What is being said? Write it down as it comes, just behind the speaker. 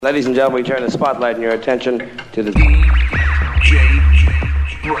Ladies and gentlemen, we turn the spotlight and your attention to the DJ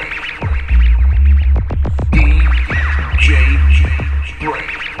Break. DJ Break.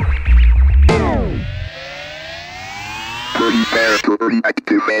 Pretty fast, pretty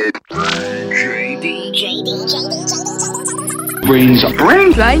activated. BrainZ.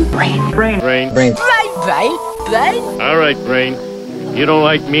 Brain. All right, Brain. You don't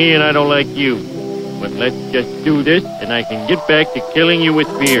like me and I don't like you. But let's just do this and I can get back to killing you with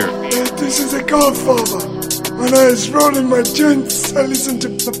beer. This is a Godfather. When I was rolling my joints, I listened to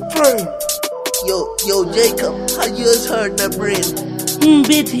the Brain. Yo, Jacob, how you just heard that Brain?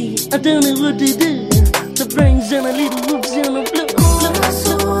 Betty, I don't know what to do. The Brain's and a little whoops in the blue.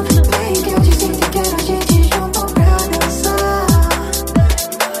 Coração, bem que eu disse que quero a gente junto pra dançar.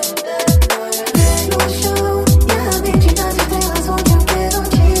 Pé no chão e a mente nas estrelas onde eu quero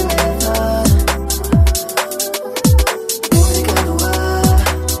te levar. Música no ar,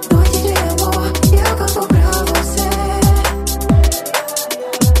 noite de amor e eu canto pra você.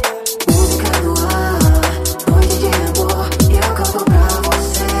 Música no ar, noite de amor e eu canto pra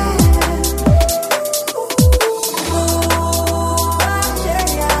você.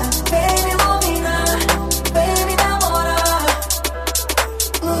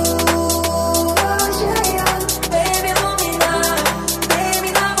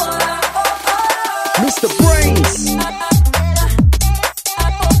 Mr. BrainZ.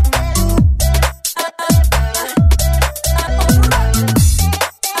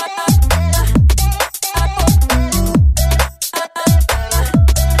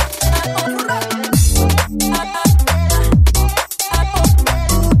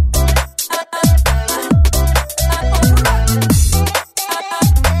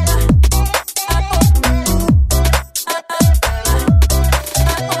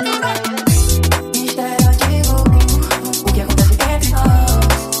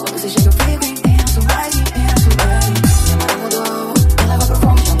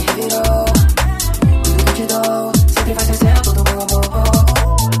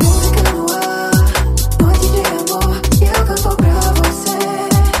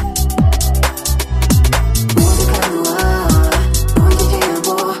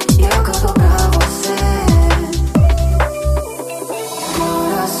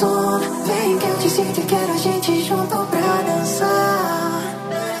 Vem que eu te sinto e quero a gente junto pra dançar.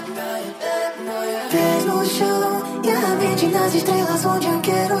 Pés no chão e a mente nas estrelas onde eu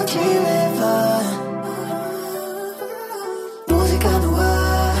quero te levar. Música no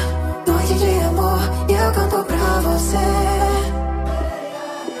ar, noite de amor e eu canto pra você.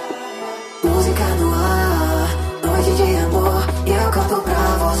 Música no ar, noite de amor e eu canto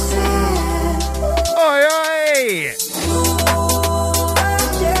pra você. Oi, oi!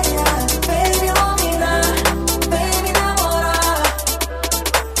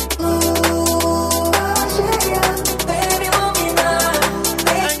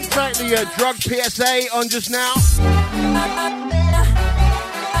 Drug PSA on just now.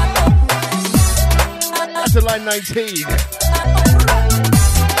 That's a line 19.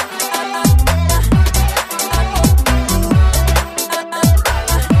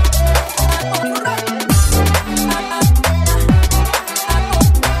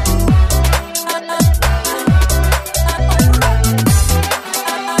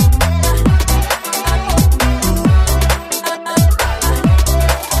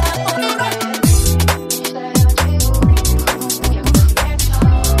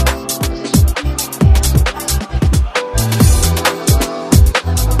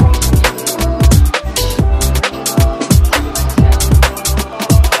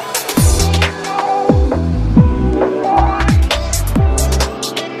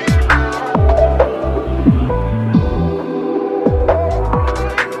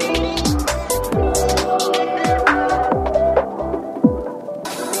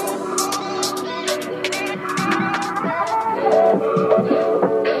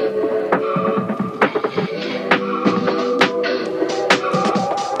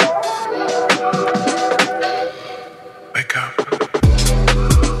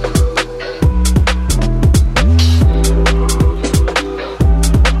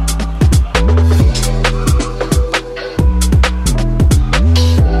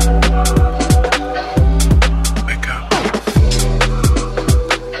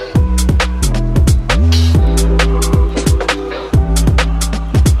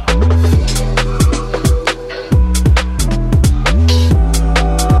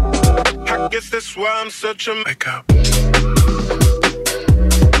 I'm such a makeup.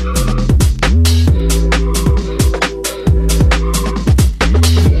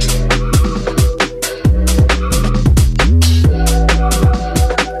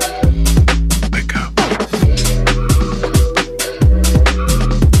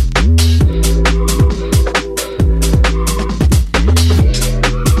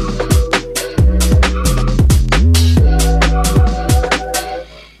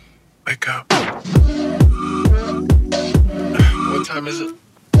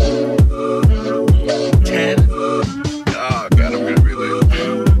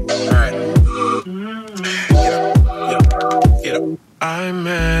 I'm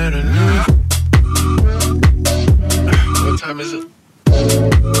at a new. What time is it?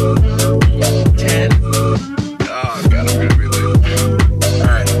 10? Oh, God, I'm gonna be late.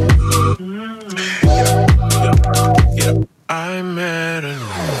 Alright. Get up. I'm at a new.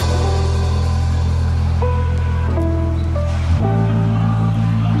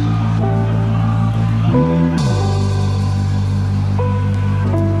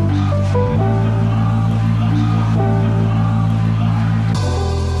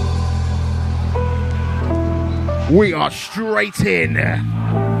 We are straight in.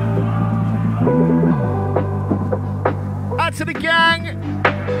 Out to the gang.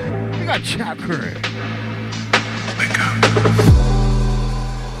 We got chat crew. Wake up.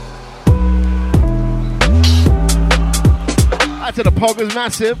 Out to the Poggers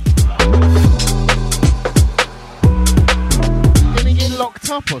Massive. Gonna get locked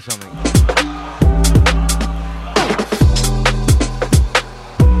up or something?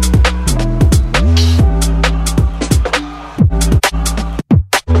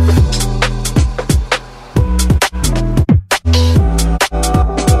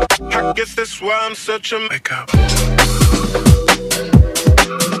 I guess that's why I'm such a makeup.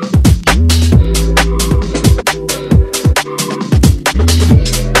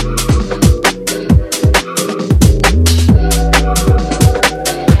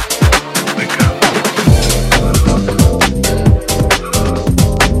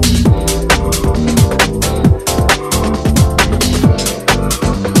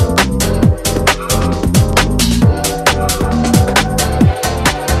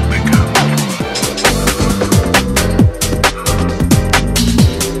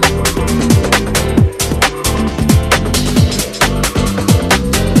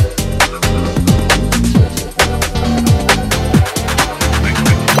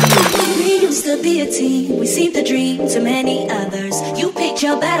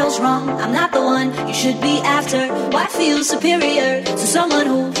 Superior to someone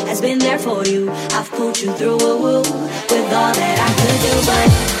who has been there for you. I've pulled you through a woo with all that I could do, but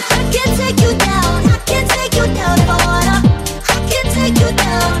I can't take you down. I can't take you down if I wanna. I can't take you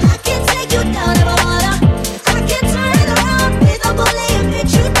down. I can't take you down if I wanna. I can turn around with a bullet and hit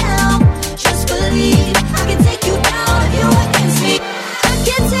you down. Just believe I can take you down if you're against me. I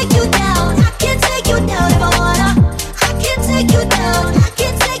can't take you down. I can't take you down if I wanna. I can't take you down. I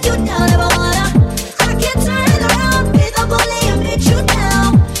can't take you down if I wanna. I can turn around with a bullet and hit you down.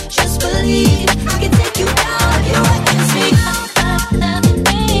 Just believe I can take you down if you're against me.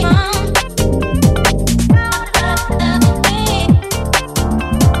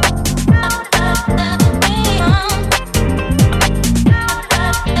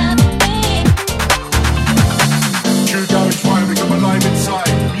 True garage fire, become alive inside.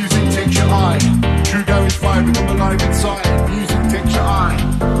 Music takes your eye. True garage fire, become alive inside. Music takes your eye.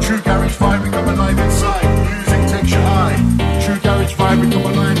 True garage fire, become alive inside. Music takes your eye. True garage fire, become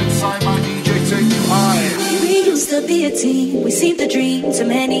alive inside. My DJ take you high. We used to be a team, we seem to dream to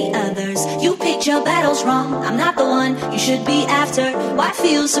many others. You picked your battles wrong, I'm not the one you should be after. Why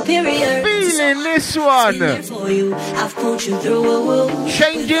feel superior? Feeling this one. For you, I've pulled you through a woo.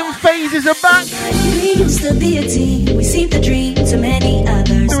 Changing phases are back. We used to be a team, we seem to dream to many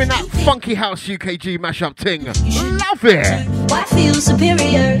others. Doing that funky house UKG mashup thing. Love it. Why feel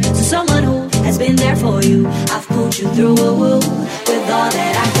superior to someone who has been there for you? I've pulled you through a woo with all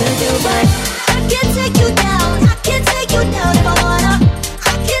that I could do, but I can't take you down. I can't take you down if I wanna.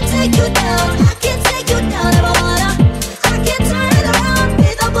 I can't take you down. I can't take you down if I wanna. I can turn around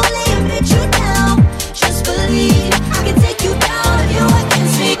with a bullet and hit you down. Just believe I can take you down if you're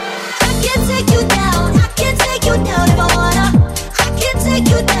against me. I can't take you down. I can't take you down if I wanna. I can't take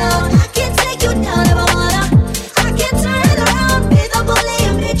you down. I can't take you down if I wanna. I can turn around with a bullet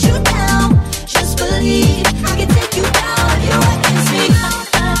and hit you down. Just believe I can take you down if you're against me.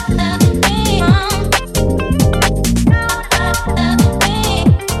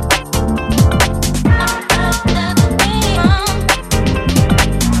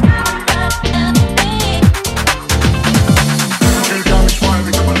 True garage fire,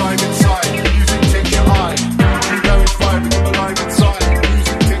 become alive inside. Music takes your eye. True garage fire, become alive inside.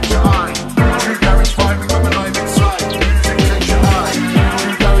 Music takes your eye. True garage fire, become alive inside. Music takes your eye.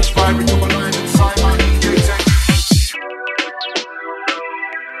 True garage fire, become alive inside. My DJ takes.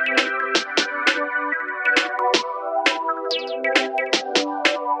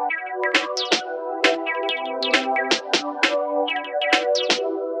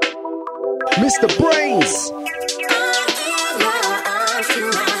 Mr. BrainZ.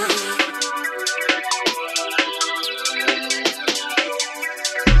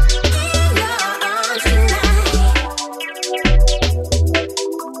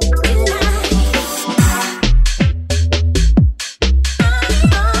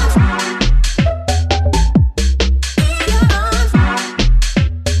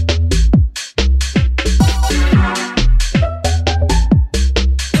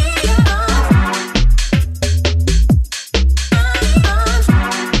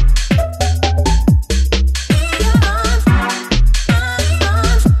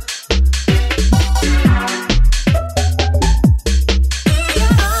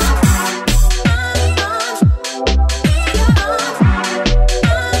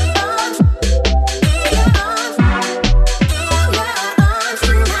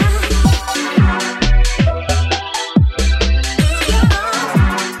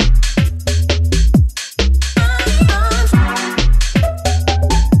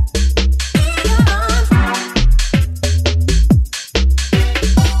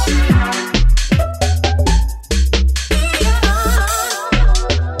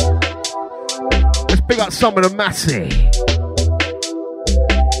 Big up some of the Massey.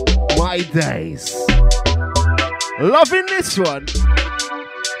 My days. Loving this one.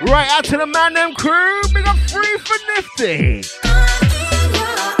 Right out to the man them crew. Big up Free for Nifty.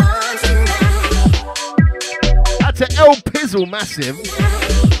 Out to El Pizzle Massive.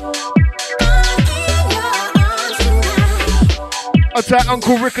 Out to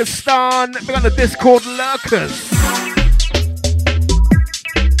Uncle Rickistan. Big up the Discord lurkers.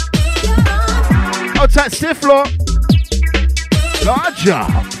 Out to Siflo. Large up.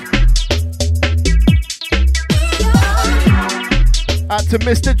 Out to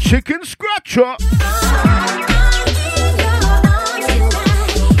Mr. Chicken Scratcher.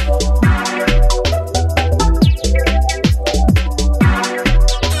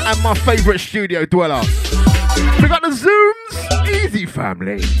 And my favourite studio dweller. We got the Zooms, Easy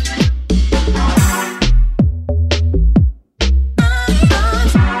family.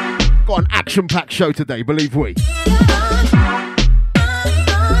 Got an action-packed show today, believe we.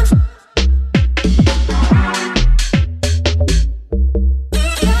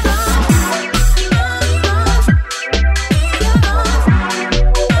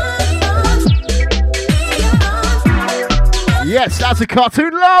 Yes, that's a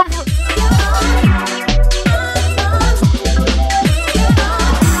cartoon love.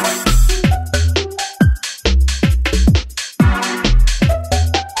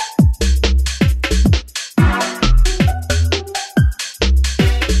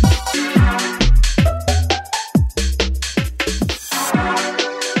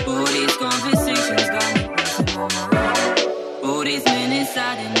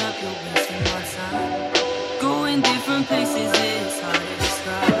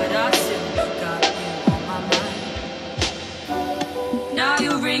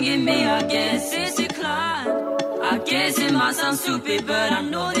 Stupid, but I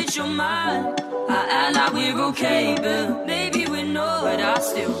know that you're mine. I act like we're okay, but maybe we're not. But I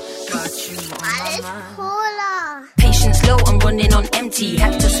still got you on my mind. Patience low, I'm running on empty.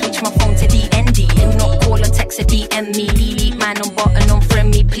 Had to switch my phone to DND. Do not call or text or DM me. Delete man on button on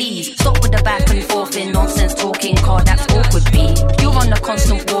friend me, please. Stop with the back and forth in nonsense talking. Car that's awkward, B. You're on a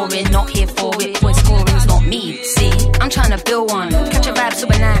constant warring, not here for it. Point scoring's not me. See, I'm trying to build one. Catch a vibe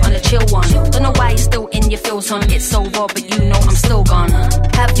super night on a chill one. Don't know why you're still in your feels, son. It's over, but you know I'm still gonna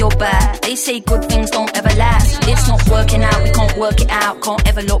have your back. They say good things don't ever last. It's not working out, we can't work it out. Can't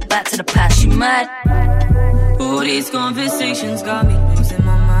ever look back to the past. You mad? All these conversations got me losing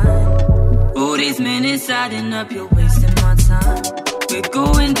my mind. All these minutes adding up, you're wasting my time. We're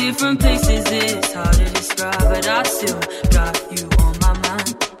going different places, it's hard to describe, but I still got you on my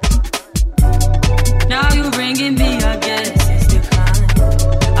mind. Now you're ringing me, I guess it's decline.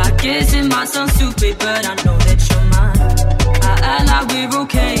 I guess it might sound stupid, but I know that you're mine. I act like we're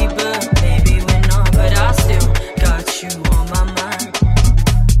okay, but maybe we're not. But I still got you on my mind.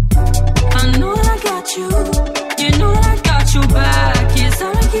 I know that I got you. You know that I got your back. Yes,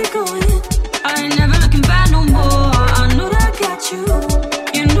 I'ma keep going. I ain't never looking back no more. I know that I got you.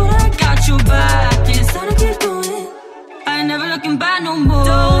 You know that I got your back. Yes, I'ma keep going. I ain't never looking back no more.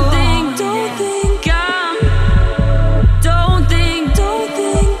 Don't think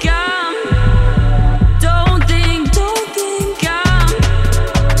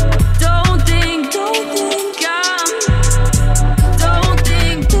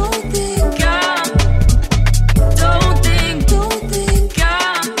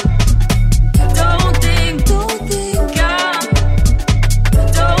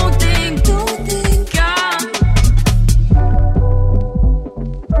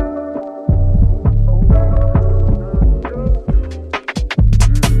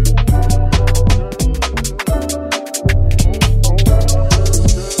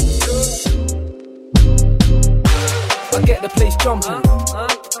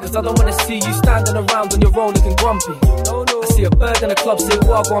Cause I don't wanna see you standing around on your own looking grumpy. I see a bird in the club say,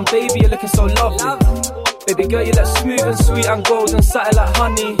 "Wagwan, baby, you're looking so lovely." Baby girl, you look smooth and sweet and golden, satin like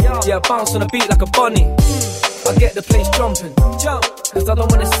honey. Yeah, bounce on a beat like a bunny. I get the place jumping. Cause I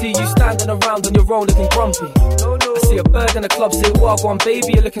don't wanna see you standing around on your own looking grumpy. I see a bird in the club say, "Wagwan,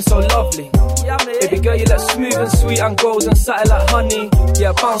 baby, you're looking so lovely." Baby girl, you look smooth and sweet and golden, satin like honey.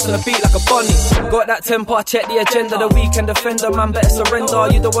 Yeah, bounce on a beat like a bunny. Got that temper, check the agenda. The weekend offender, man, better surrender.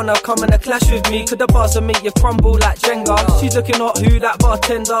 You don't wanna come in a clash with me. Could the bars and make you crumble like Jenga? She's looking hot, who that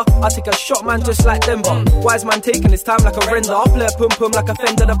bartender? I take a shot, man, just like Denver. Wise man taking his time like a render. I'll play a pum pum like a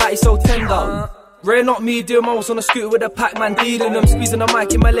fender, the batty so tender. Rare, not medium, I was on a scooter with a Pac-Man dealing them. Squeezing the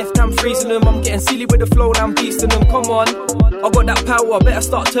mic in my left hand, freezing them. I'm getting silly with the flow, now I'm beasting them. Come on, I got that power, better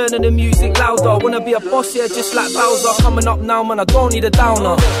start turning the music louder. Wanna be a boss, yeah, just like Bowser. Coming up now, man, I don't need a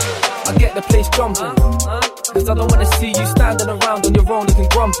downer. I I get the place jumping. Cause I don't wanna see you standing around on your own looking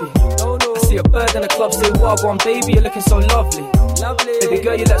grumpy. I see a bird in the club say, Wagwan, baby, you're looking so lovely. Baby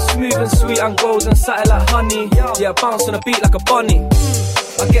girl, you look smooth and sweet and golden, satin like honey. Yeah, bounce on a beat like a bunny.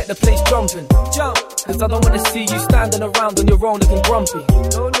 I get the place jumping. Cause I don't wanna see you standing around on your own looking grumpy.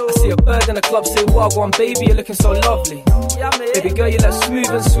 I see a bird in the club say, Wagwan, baby, you're looking so lovely. Baby girl, you look smooth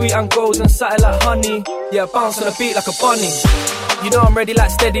and sweet and golden, satin like honey. Yeah, bounce on a beat like a bunny. You know I'm ready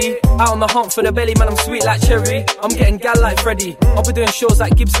like steady. Out on the hunt for the belly, man, I'm sweet like cherry. I'm getting gal like Freddy. I'll be doing shows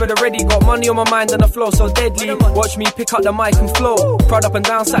like Gibbs for the ready. Got money on my mind and the flow so deadly. Watch me pick up the mic and flow. Crowd up and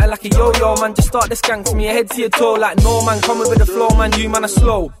down, something like a yo-yo, man. Just start the skank from your head to your toe. Like no, man, coming with the flow, man. You, man, are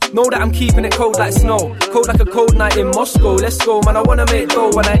slow. Know that I'm keeping it cold like snow. Cold like a cold night in Moscow. Let's go, man, I wanna make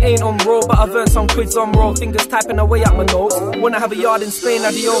dough. When I ain't on roll, but I've earned some quids on roll. Fingers typing away at my nose. Wanna have a yard in Spain,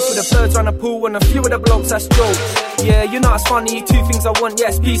 adios. With the birds around the pool and a few of the blokes, that's jokes. Yeah, you know it's funny. Two things I want,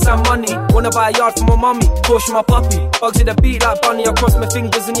 yes, peace and money. Wanna buy a yard for my mummy, Porsche my puppy. Bugs in the beat like bunny, I cross my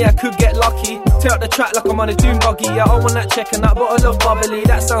fingers and yeah, I could get lucky. Tear up the track like I'm on a dune buggy. Yeah, I want that check and that bottle of bubbly.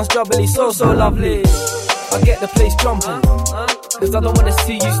 That sounds jubbly, so lovely. I get the place jumping. Cause I don't wanna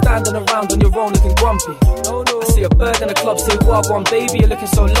see you standing around on your own looking grumpy. I see a bird in the club say, Wagwan, baby, you're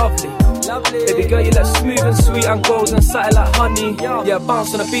looking so lovely. Baby girl, you look smooth and sweet and golden, satin like honey. Yeah,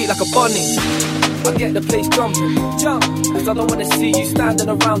 bounce on a beat like a bunny. I get the place jumping. Cause I don't wanna see you standing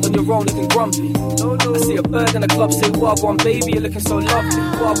around on your own looking grumpy. I see a bird in the club say, Wagwan, baby, you're looking so lovely.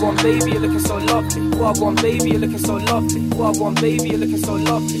 Wagwan, baby, you're looking so lovely. Wagwan, baby, you're looking so lovely. Wagwan, baby, you're looking so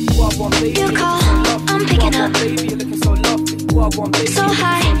lovely. Wagwan, baby, you're looking so lovely. I'm picking up. Baby, you're looking so lovely. Wagwan, baby, so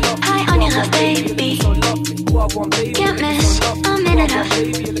high, high on your love, baby. Can't miss a minute of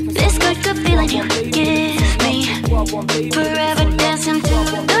this good feeling you give me. Forever dancing to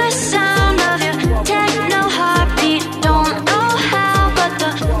the sound of your techno heartbeat. Don't know how, but the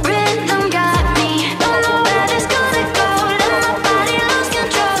rhythm got me. Don't know where this gonna go. Let my body lose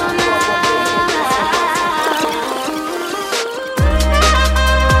control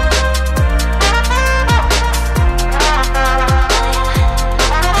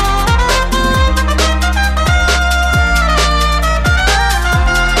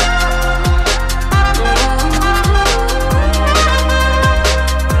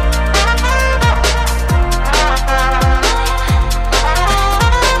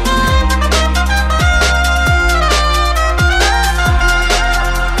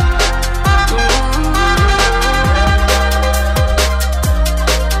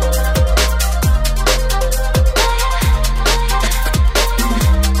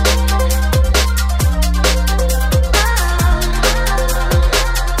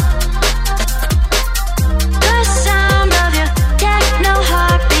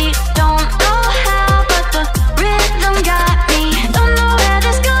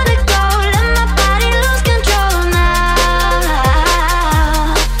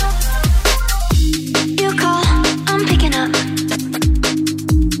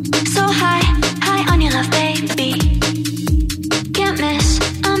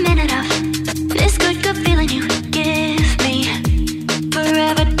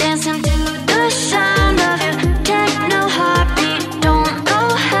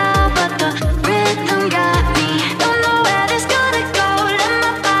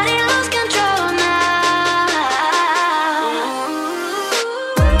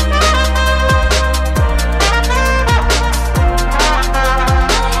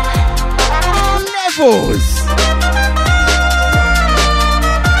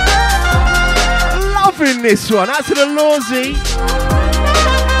Loving this one. Out to the Lawsy.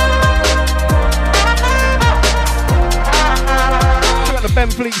 Check out the Ben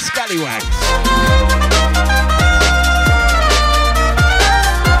Fleet Scallywags.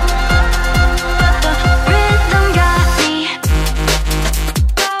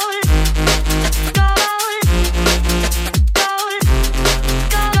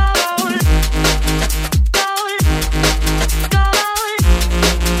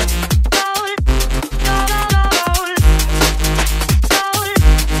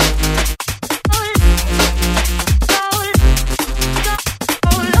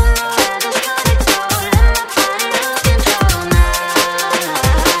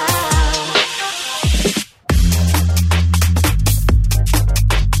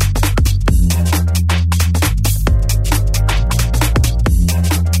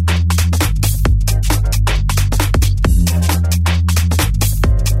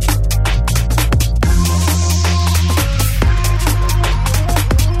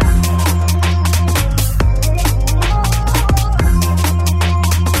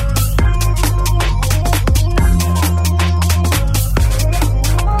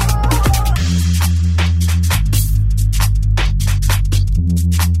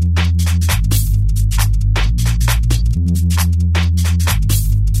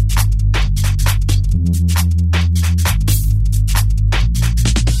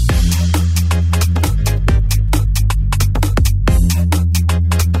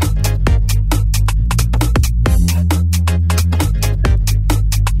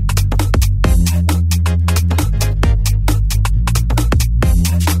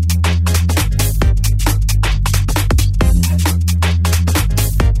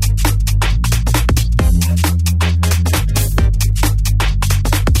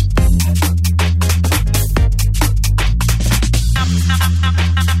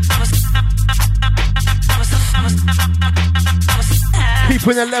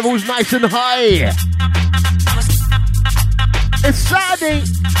 Keeping the levels nice and high. It's Saturday.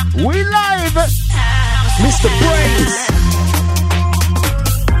 We live. Mr. BrainZ.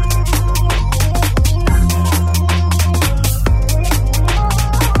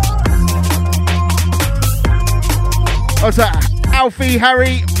 What's that? Alfie,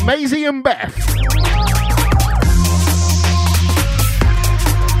 Harry, Maisie and Beth.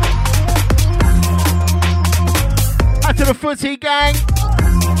 Out to the footy gang.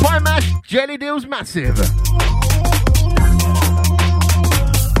 Pie mash, jelly deals massive.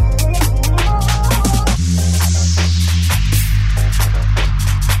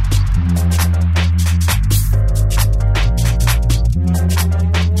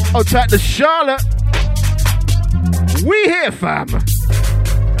 I'll take the Charlotte. We here, fam.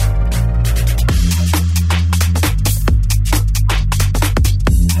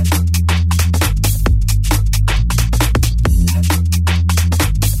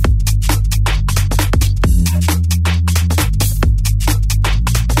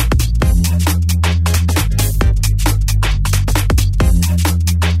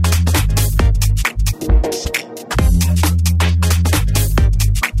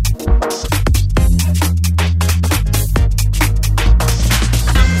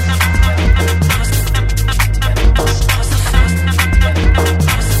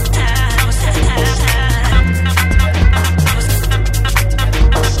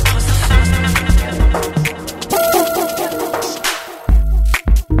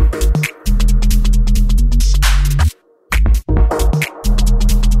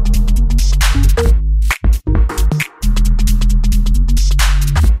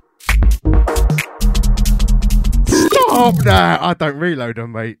 Nah, I don't reload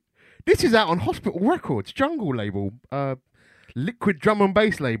them, mate. This is out on Hospital Records, Jungle label, Liquid Drum and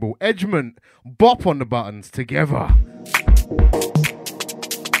Bass label, Edgement, Bop on the buttons together.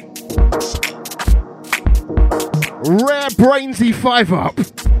 Rare BrainZ 5-up.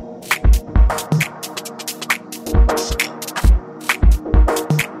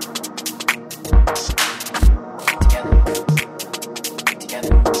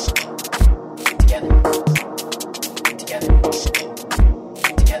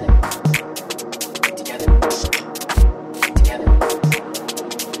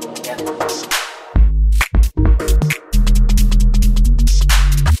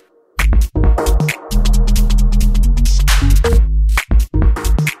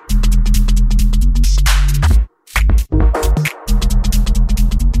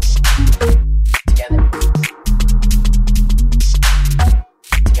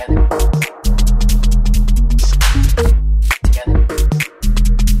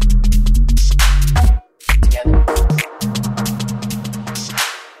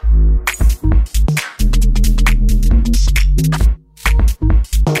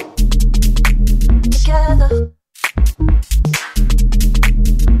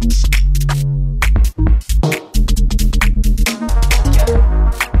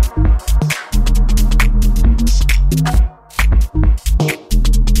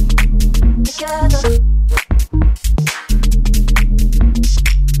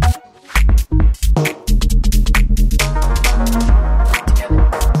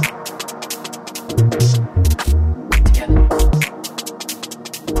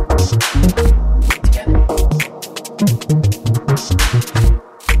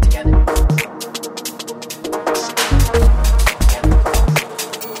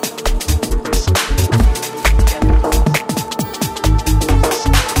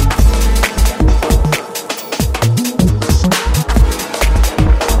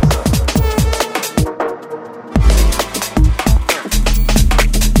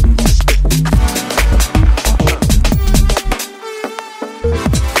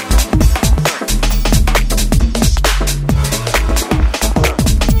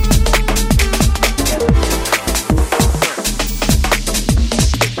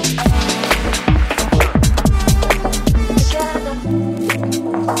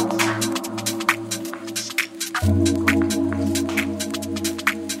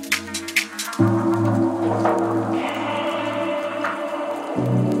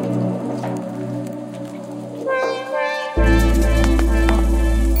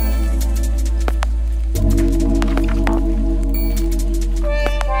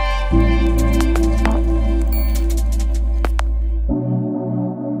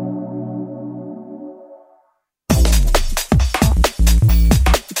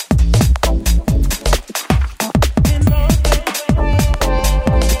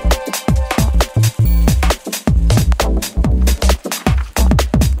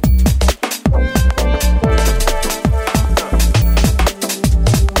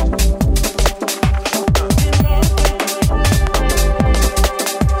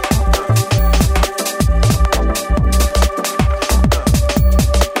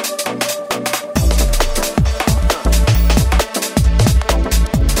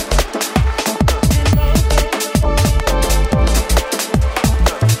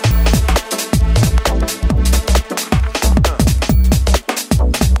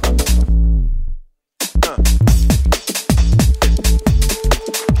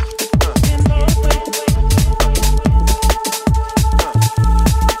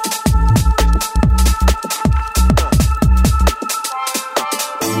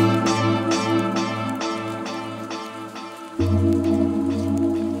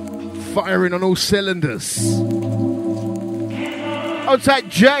 firing on all cylinders. Outside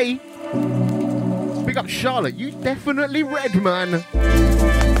Jay. Big up Charlotte. You definitely red, man.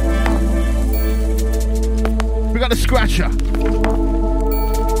 We got the Scratcher.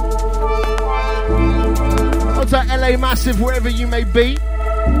 Outside LA Massive, wherever you may be.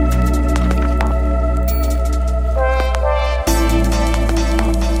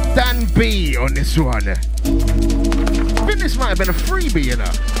 Dan B on this one. I think this might have been a freebie, you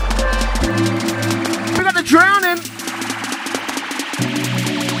know. We got the Drowning.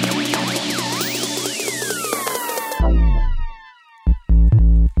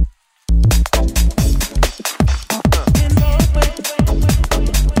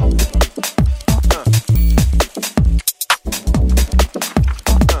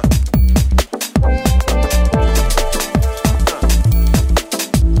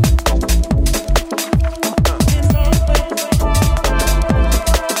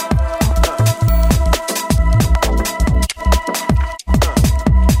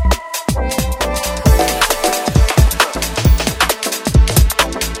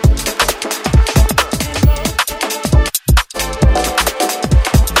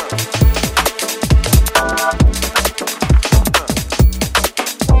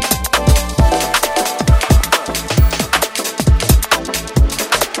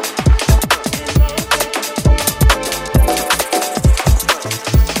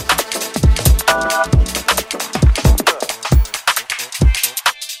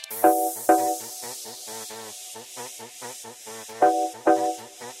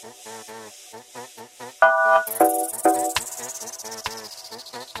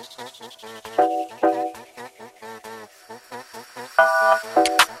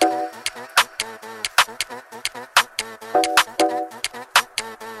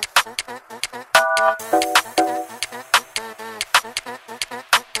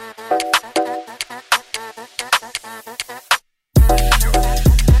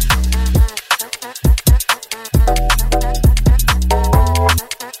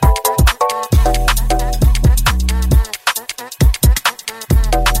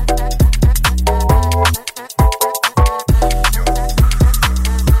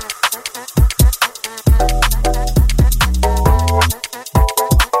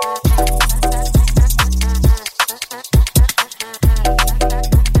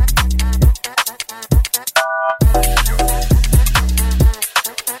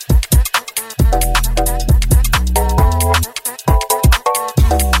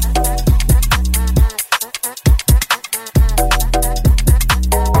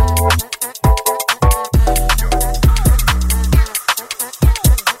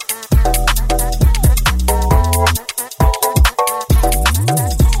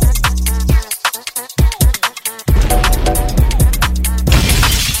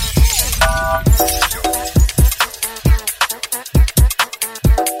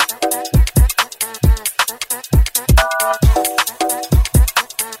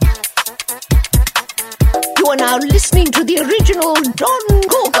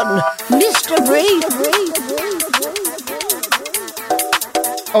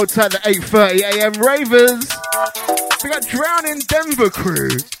 Outside the 8:30 a.m. ravers, we got Drowning Denver crew.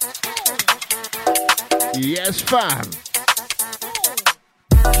 Yes, fam.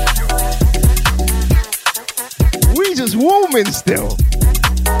 We just warming still.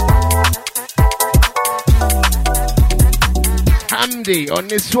 Hamdi on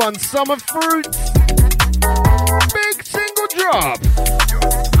this one, Summer Fruits. Big single drop.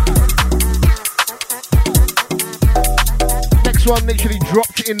 Next one literally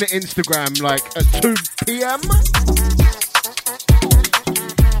dropped in the Instagram like at 2 p.m.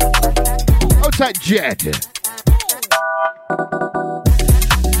 Outside Jed.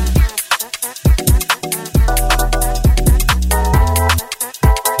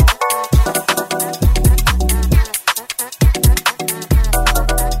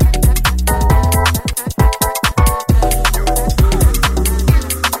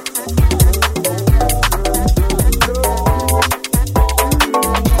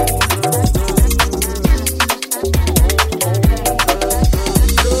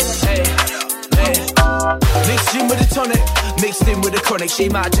 She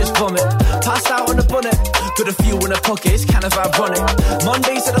might just vomit. Passed out on the bonnet. Got a few in her pocket. It's kind of ironic.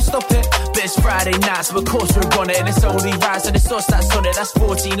 Monday said I'll stop it, but it's Friday night, so of course we're on it. And it's only right, so the sauce that's on it. That's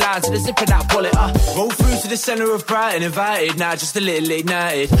 14 lines, and the zip in that wallet. Roll through to the centre of Brighton, invited. Now just a little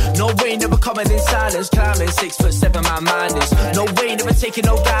ignited. No way, never coming in silence. Climbing 6'7", my mind is. No way, never taking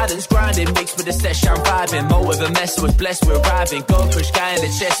no guidance. Grinding, mixed with the set, I'm vibing. Mo with a mess, was blessed with arriving. Go push guy in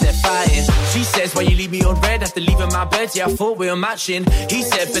the chest, they're fighting. She says, why you leave me on red after leaving my bed? Yeah, I thought we were matching. He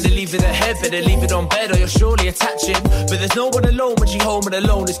said, better leave it ahead, better leave it on bed, or you're surely attaching. But there's no one alone when she home and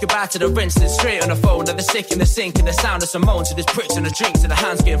alone. It's goodbye to the rinse and straight on the phone. Now the sick in the sink and the sound of some moans. So there's pricks and the drinks and the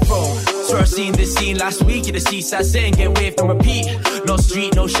hands getting thrown. So I've seen this scene last week at the seaside saying, get waved and repeat. No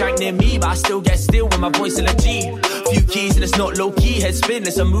street, no shank near me, but I still get still when my voice in a G. Few keys and it's not low key, head spin,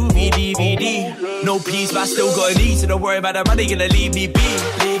 it's a movie DVD. No peace, but I still got an E, so don't worry about the money, gonna leave me be.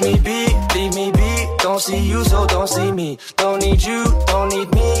 Leave me be, leave me be. Don't see you, so don't see me. Don't need you, don't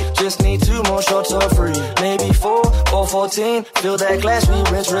need me. Just need 2 more shots of free. Maybe 4 or 14. Fill that glass, we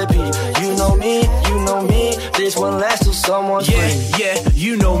rinse, repeat. You know me, this one lasts till someone's free. Yeah,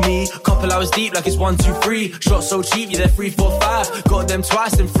 you know me. Couple hours deep like it's 1, 2, 3. Shots so cheap, yeah, they're 3, 4, 5. Got them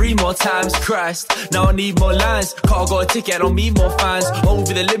twice and 3 more times. Christ, now I need more lines. Car got a ticket, I don't need more fines.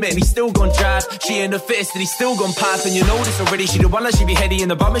 Over the limit and he's still gon' drive. She in the fist and he's still gon' pipe. And you know this already, she the one that she be heady in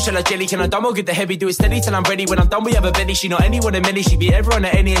the bum. Shall I jelly, can I dumb or get the heavy? Do it steady till I'm ready. When I'm done we have a belly. She not anyone in many, she be everyone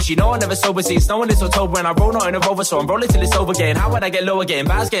at any. And she know I never sober, see it's no one this October. And I roll not in a rover, so I'm rolling till it's over. Getting how would I get lower, getting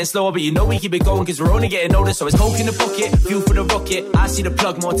bars getting slower. But you know we keep it going cause we're only getting older. So it's coke in the pocket, fuel for the rocket. I see the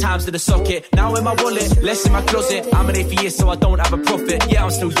plug more times than the socket. Now in my wallet, less in my closet. I'm an 8 for years so I don't have a profit. Yeah,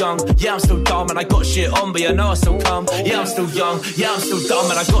 I'm still young, yeah, I'm still dumb. And I got shit on, but I know I still come. Yeah, I'm still young, yeah, I'm still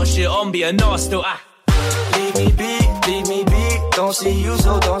dumb. And I got shit on, but I know I still Leave me be, leave me be. Don't see you,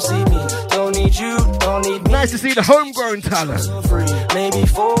 so don't see me. Don't need you, don't need me. Nice to see the homegrown talent. Maybe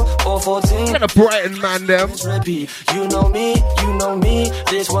 4 or 14. Got a Brighton man, them. You know me.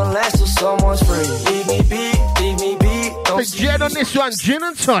 This one lasts till someone's free. Leave me be, leave me be. The jet on this one, gin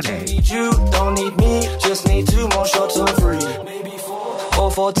and tonic. Don't need you, don't need me. Just need 2 more shots of free. Maybe 4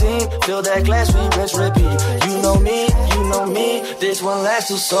 or 14. Fill that glass, we rinse, repeat. You know me. This one lasts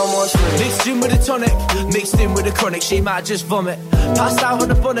till someone's free. Mixed in with a tonic, mixed in with a chronic. She might just vomit. Passed out on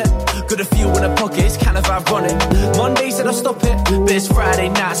the bonnet, got a few in her pocket. It's kind of ironic. Monday said I'll stop it, but it's Friday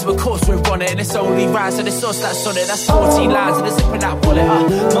night, so of course we're on it. And it's only right, so the sauce that's on it. That's 14 lines and a zip in that wallet.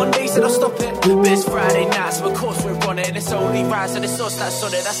 Monday said I'll stop it, but it's Friday night, so of course we're on it. And it's only right, so the sauce that's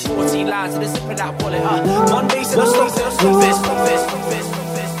on it. That's 14 lines and a zip in that wallet. Monday said I'll stop it,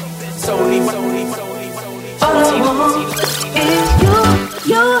 it's only 14. It's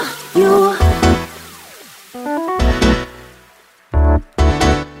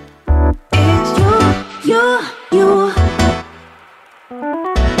you. It's you.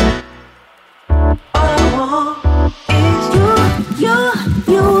 All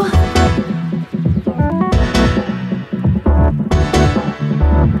I want is you.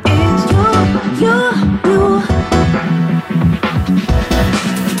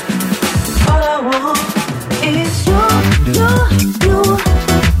 It's you.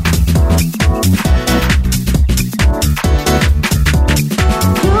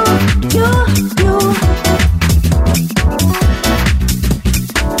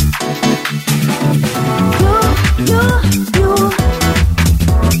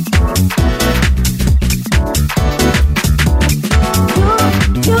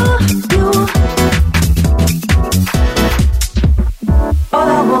 All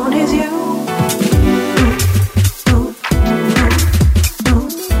I want is you.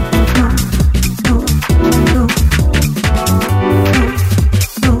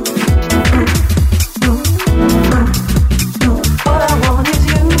 All I want is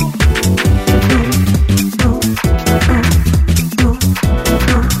you.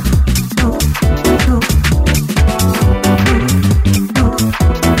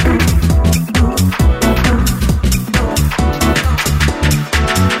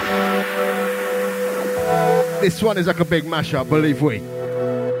 This one is like a big mashup, believe we.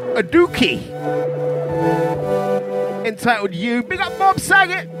 A dookie. Entitled You. Big up Bob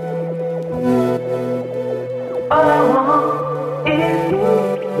Saget.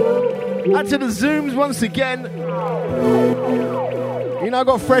 Out to the Zooms once again. You know, I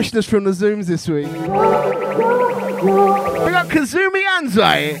got freshness from the Zooms this week. Big up Kazumi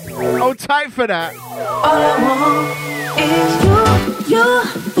Anzai. Hold tight for that. All I want is you.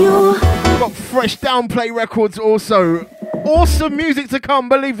 Got fresh downplay records also. Awesome music to come,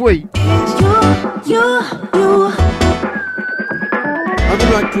 believe we. You. I would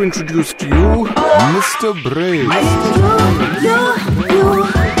like to introduce to you Mr. BrainZ.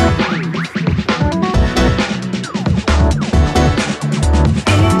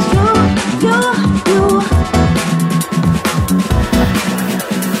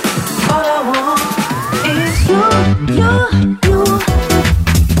 All I want is you.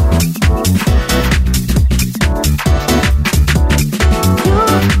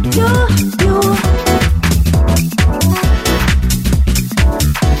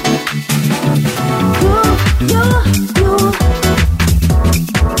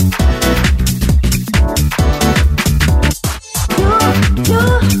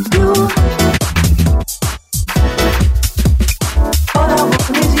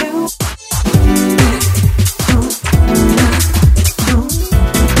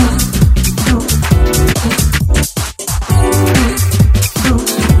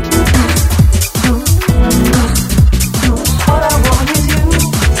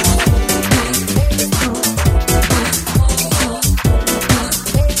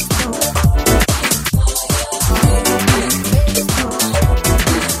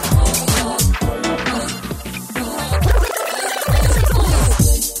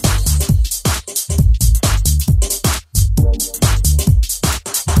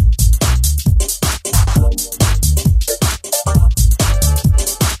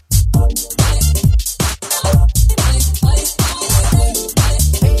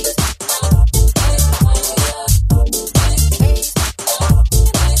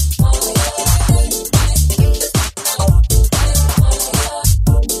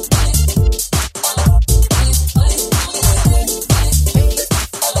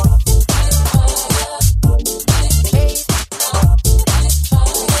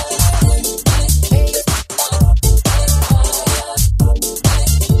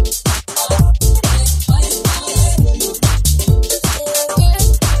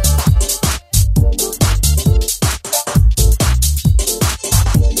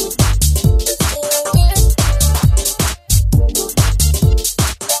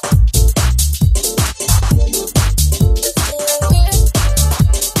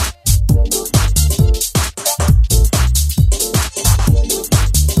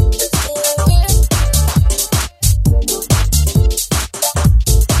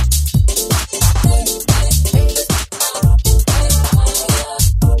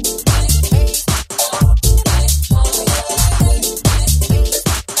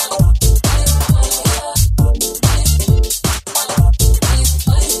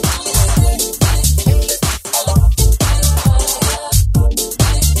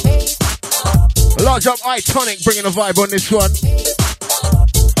 Charge up Iconic, bringing a vibe on this one.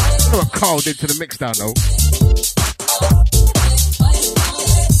 I know what Carl did to the mix down though.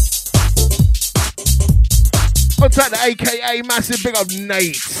 What's that? The AKA massive big up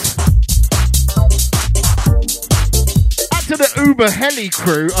Nate. Out to the Uber Heli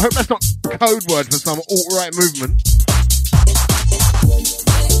crew. I hope that's not code word for some alt-right movement.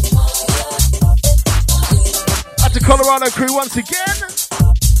 Out to Colorado crew once again.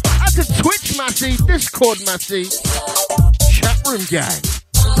 Out to Twitch Massey, Discord Massey, chat room gang.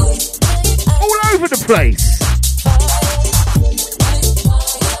 All over the place.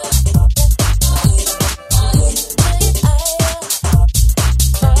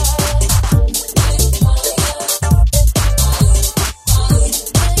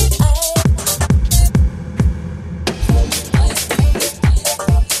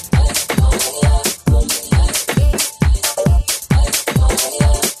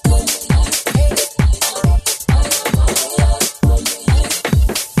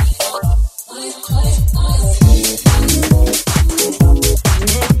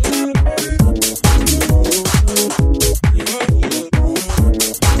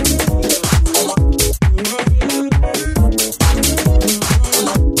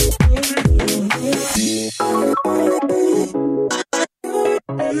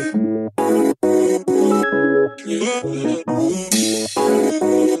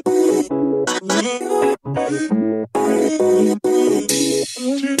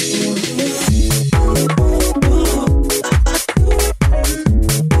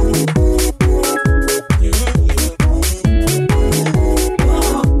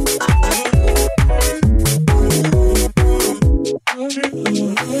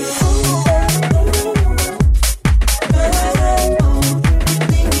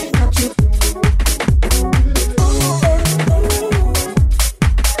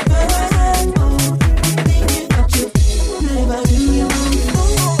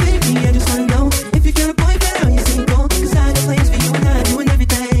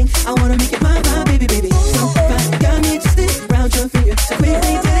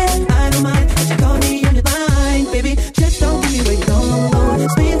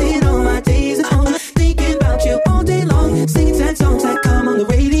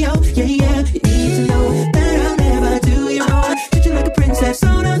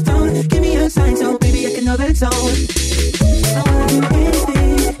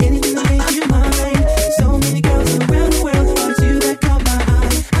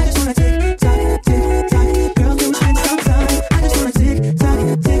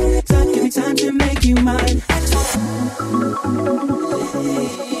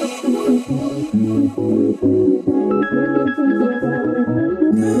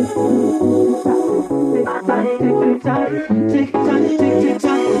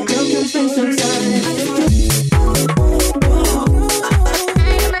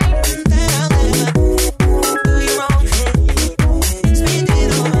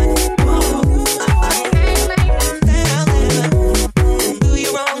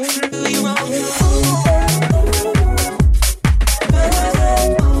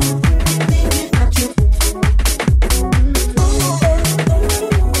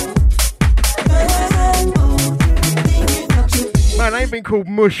 Called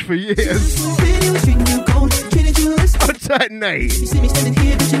Mush for years. What's that name?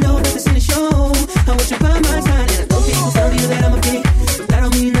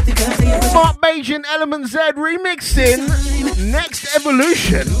 Mark Bajan Element Z remixing Next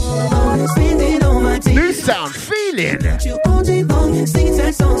Evolution. New sound feeling.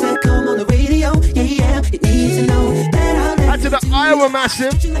 Out to the Iowa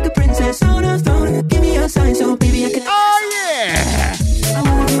Massive. Oh yeah. I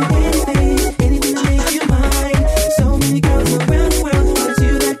wanna do anything to make you mine. So many girls around the world, but it's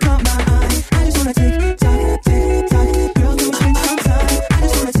you that caught my eye. I just wanna tick tock, girl, can we spend some time? I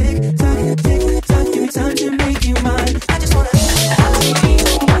just wanna tick tock, give me time to make you mine. I just wanna.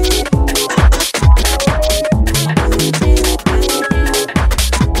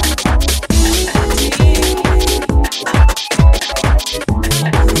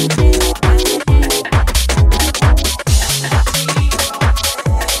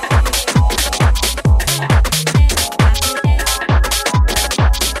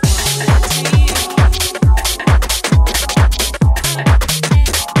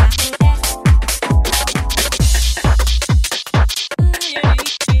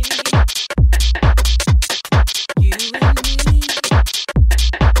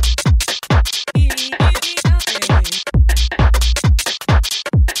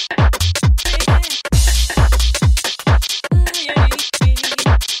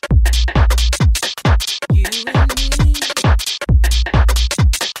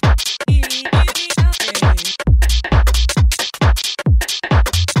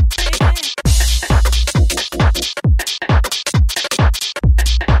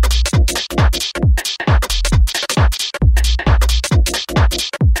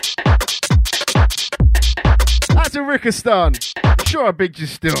 Uzbekistan. Sure, I bigged you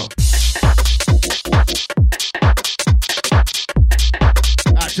still.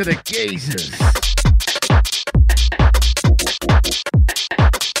 Out to the geezers.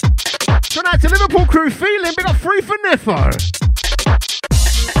 So now to Liverpool crew feeling, big up 3 for Nifo.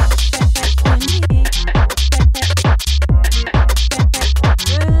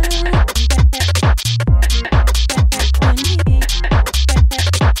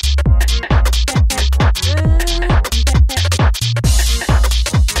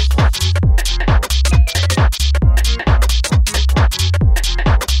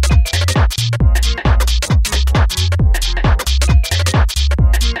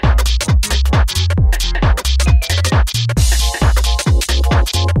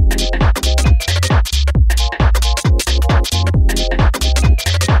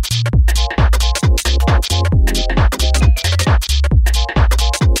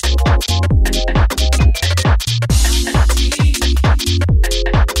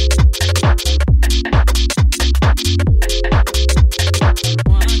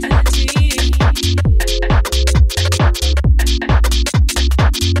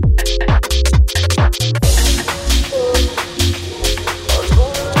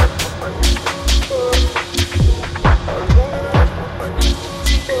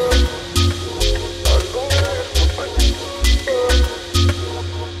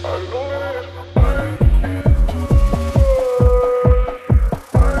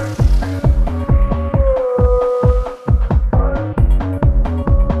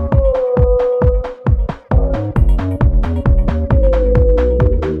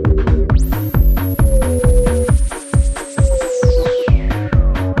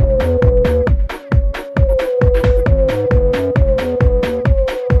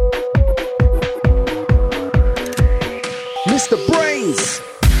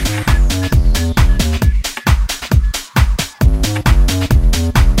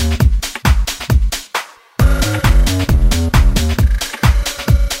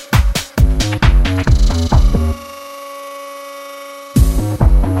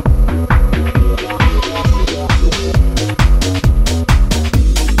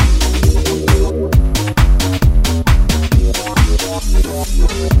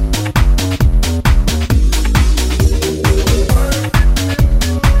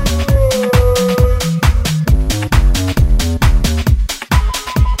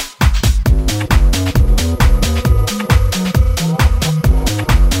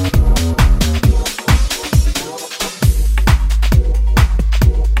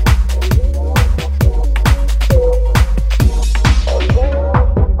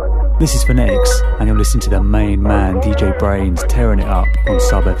 This is Phonetics, and you're listening to the main man, DJ BrainZ, tearing it up on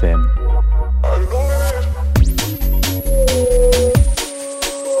Sub FM.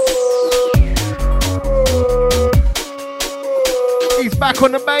 He's back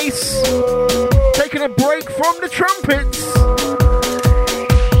on the bass, taking a break from the trumpets.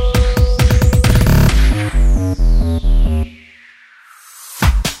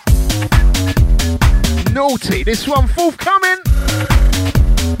 Naughty, this one forthcoming.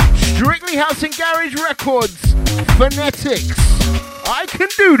 Strictly House and Garage Records, Phonetics. I can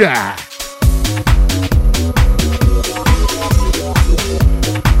do that.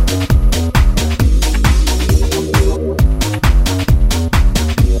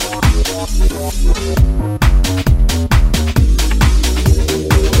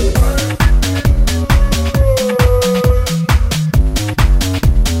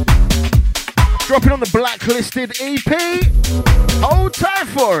 Dropping on the blacklisted EP. Hold tight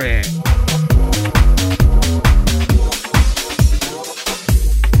for it.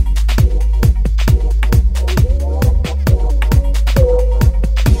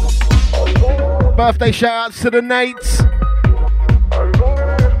 Birthday shout-outs to the Nates.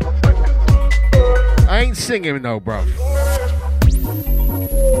 I ain't singing though, bruv.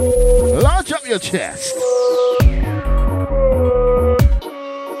 Large up your chest.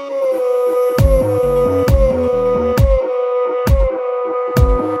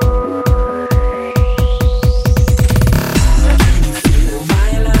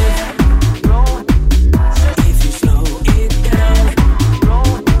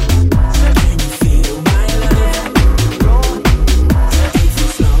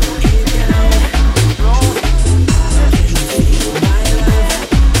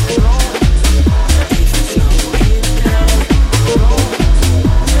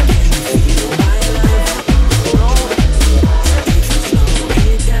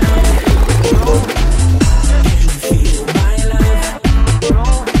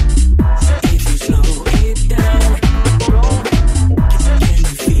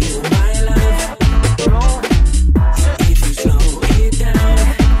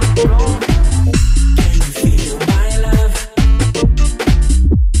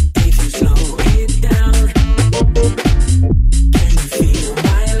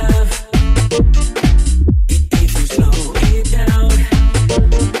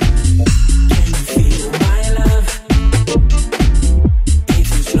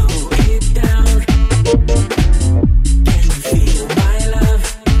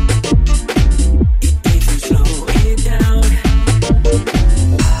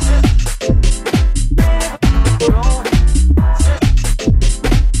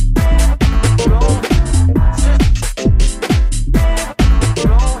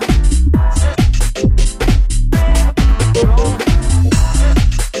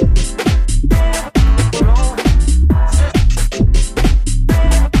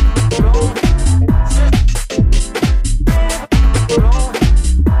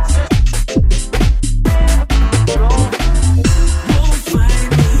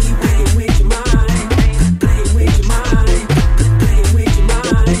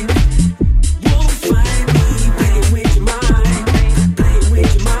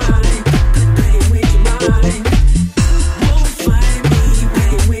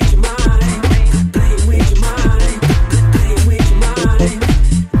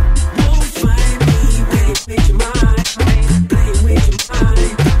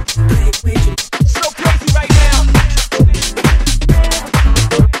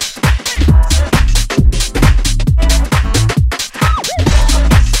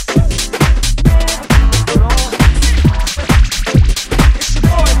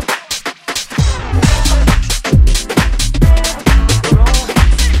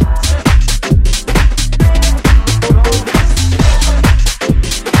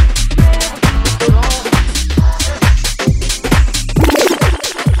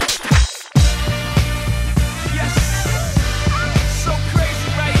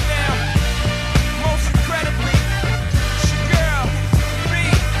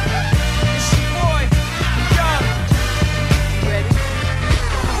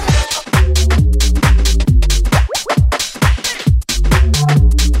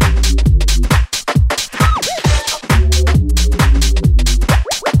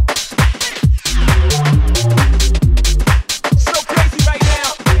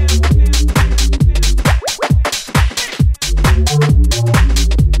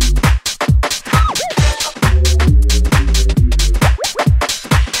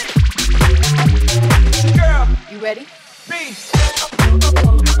 Ready?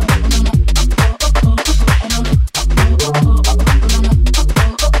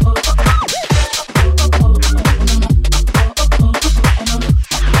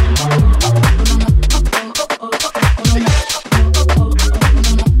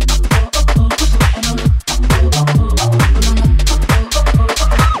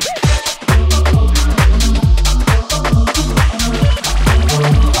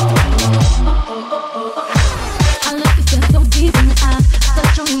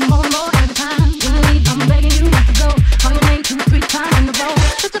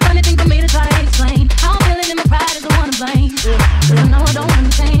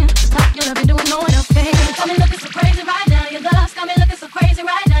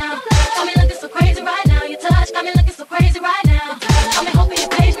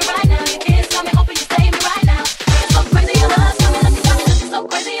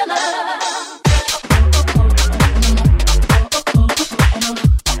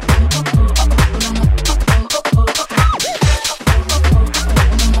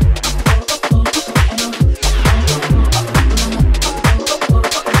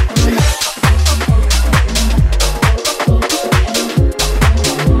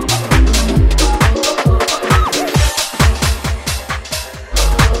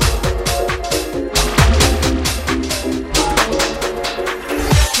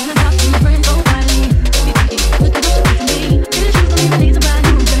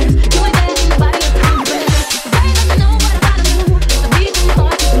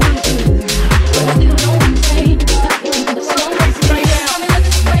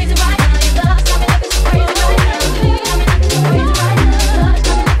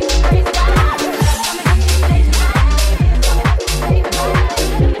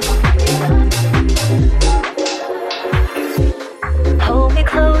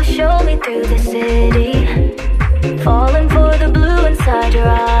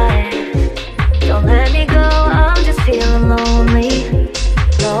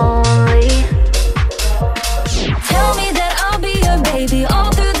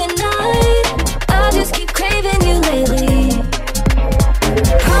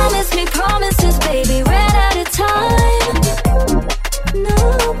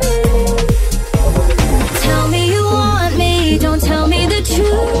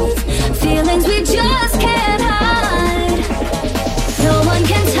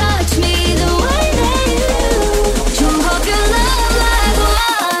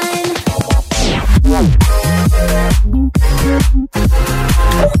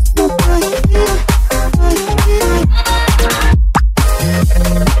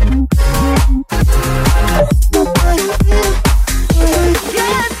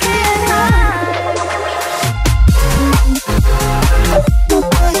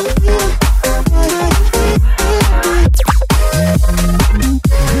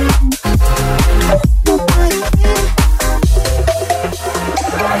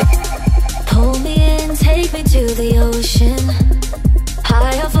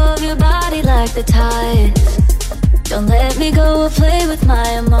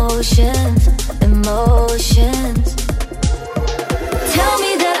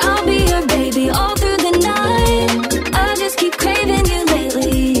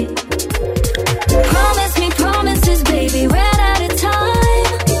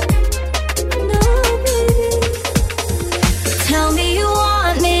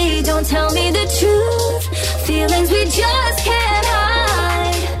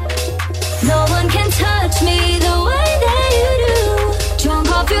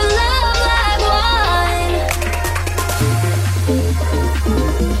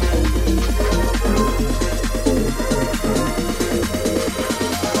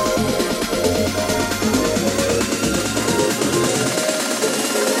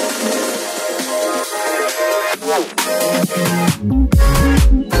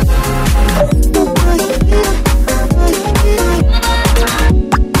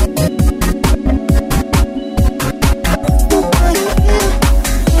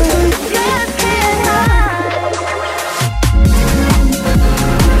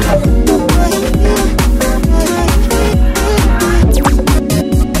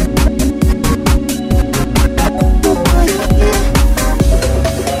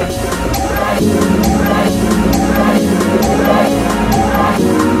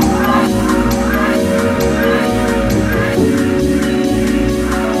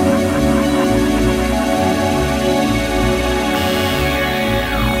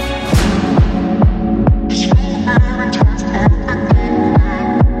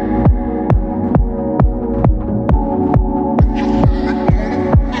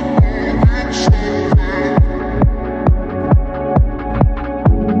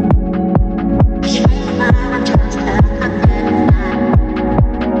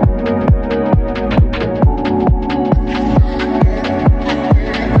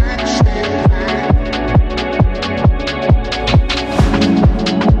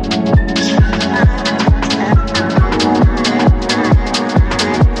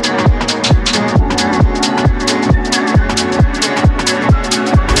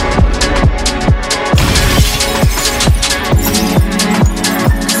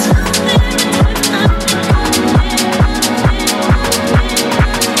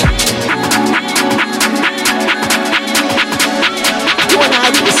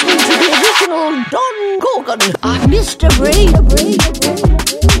 Don Gorgon, Mr. Brain.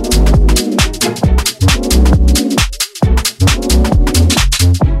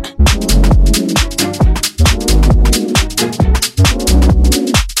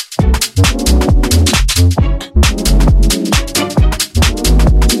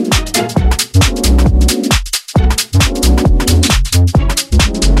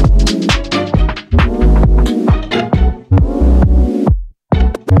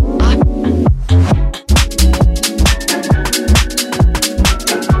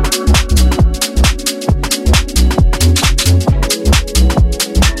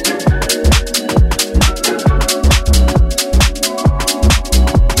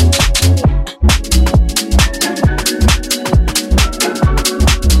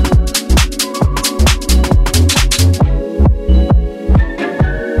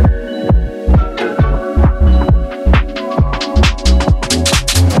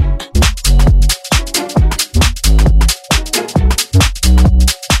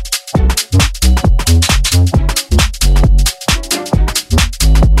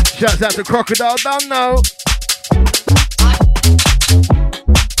 Shouts out to Crocodile Dunno.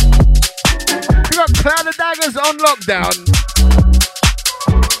 We got Cloud of Daggers on lockdown.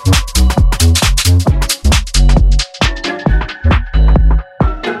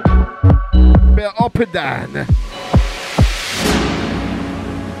 Bit of Oppidan.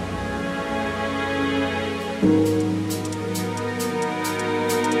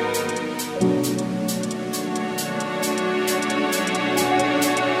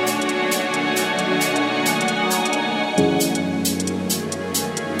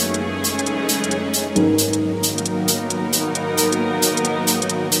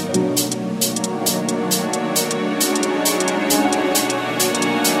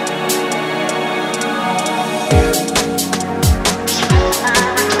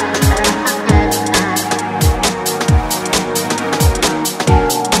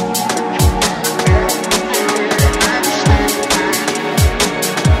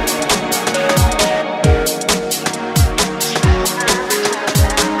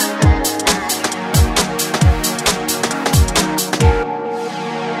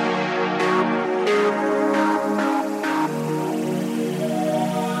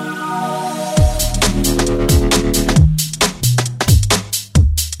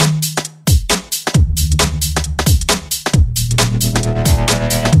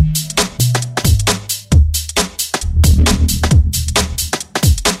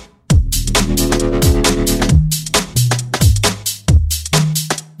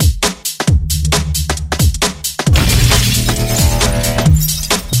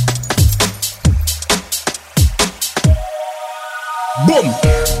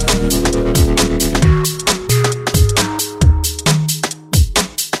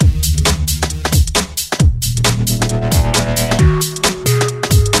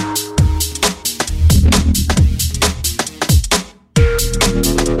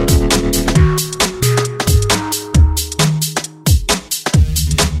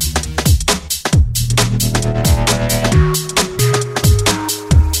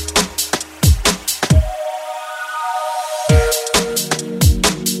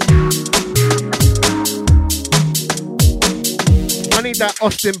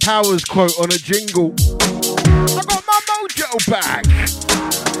 Austin Powers quote on a jingle. I got my mojo back.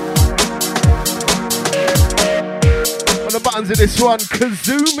 On the buttons of this one,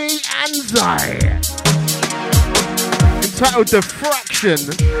 Kazumi Anzai. Entitled Diffraction.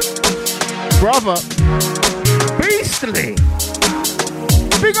 Brother. Beastly.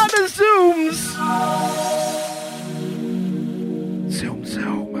 Big on the zooms. Zoom,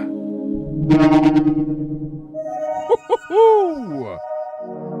 zoom. Woo-hoo-hoo.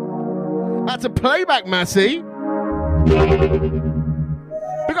 That's a playback, Massey. We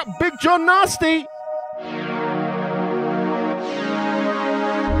got Big John Nasty.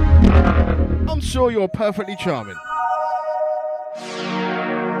 I'm sure you're perfectly charming.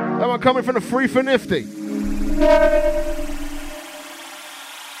 That one coming from the Free for Nifty.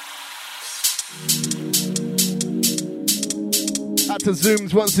 Out to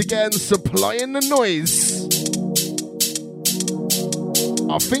Zooms once again, supplying the noise.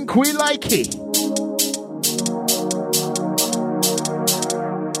 I think we like it.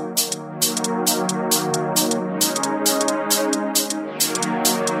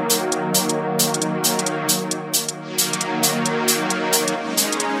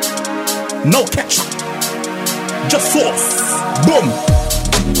 No ketchup, just sauce. Boom.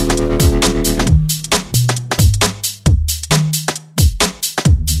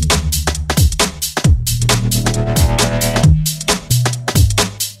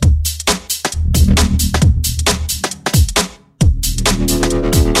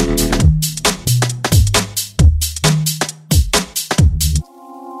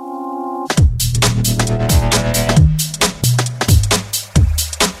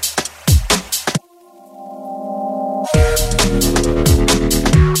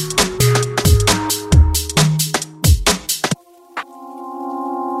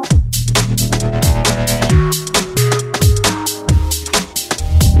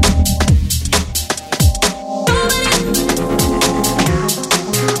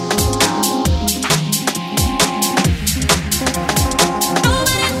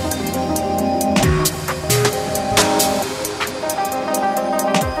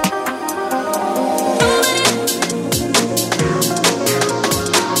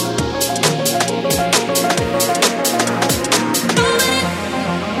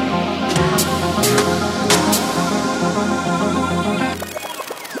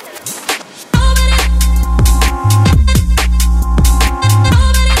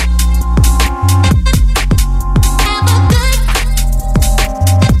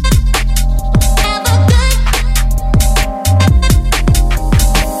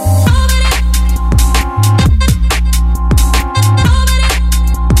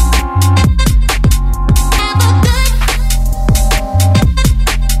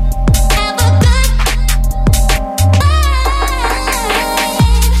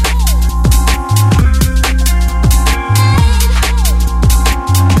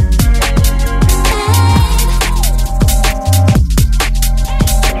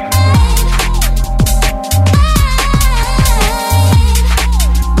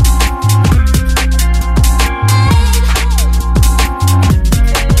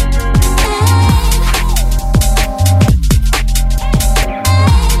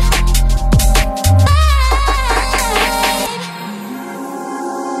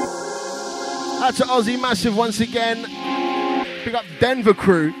 Out to Aussie Massive once again. Big up Denver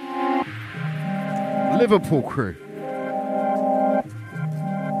crew. Liverpool crew.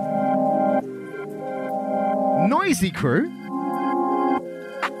 Noisy crew.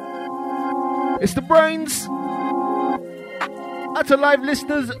 It's the Brains. Out to live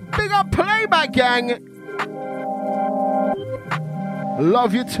listeners. Big up Playback Gang.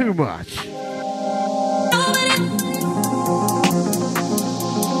 Love you too much.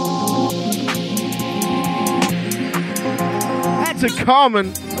 To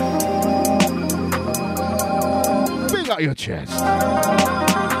Carmen, big up your chest.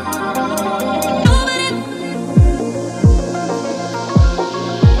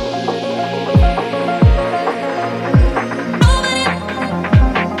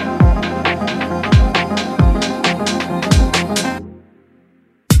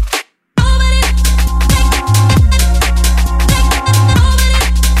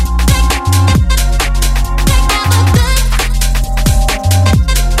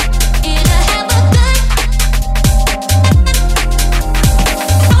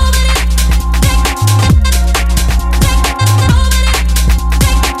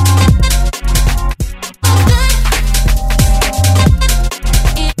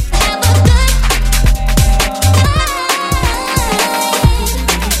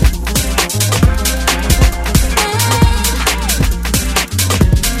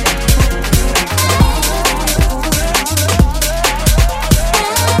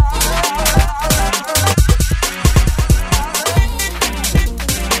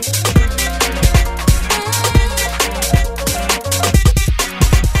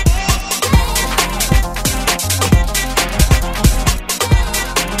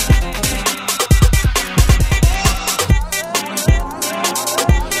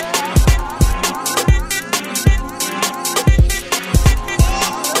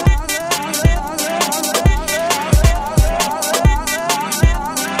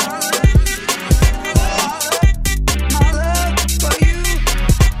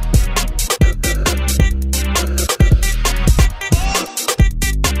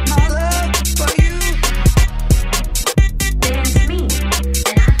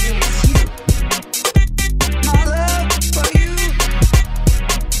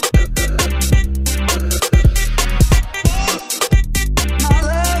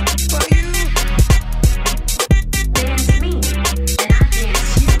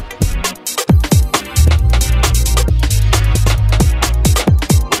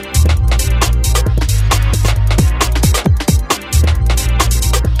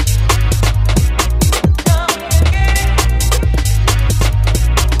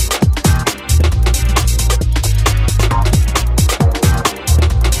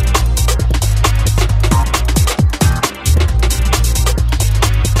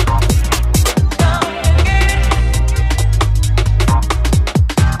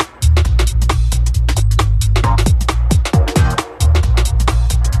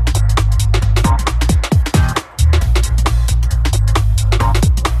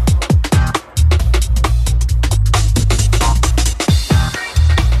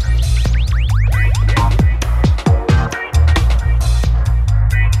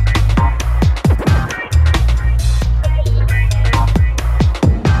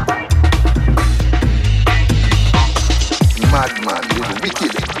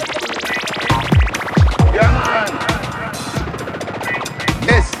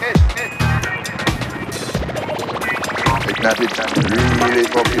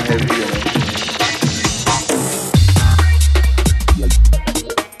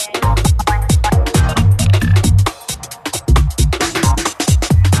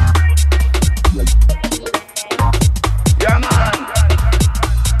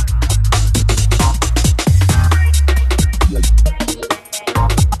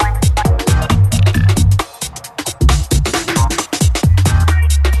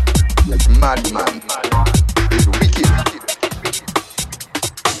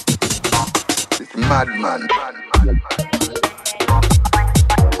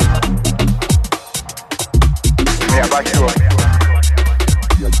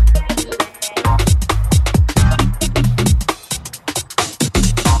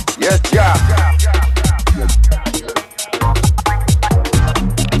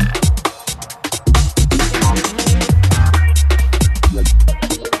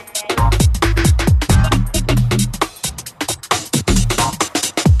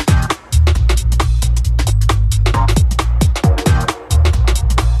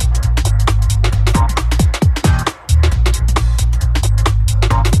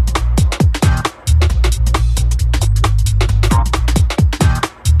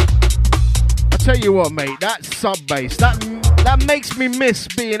 tell you what, mate, that sub bass, that makes me miss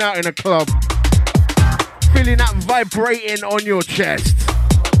being out in a club, feeling that vibrating on your chest.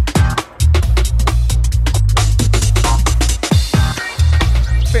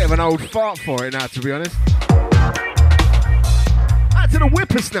 Bit of an old fart for it now, to be honest. Out to the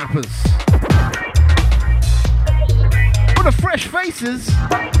whippersnappers. For the fresh faces.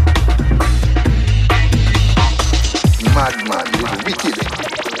 Madman, you wicked.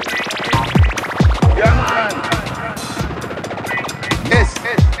 Young man. Yes.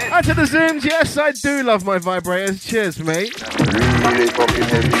 Out to the Zooms, yes, I do love my vibrators. Cheers, mate. Really fucking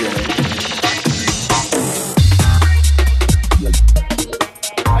heavy.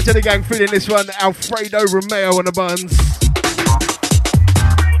 Out to the gang, feeling this one, Alfredo Romeo on the buns.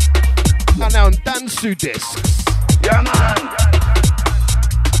 And now on Dansu discs. Yeah, man.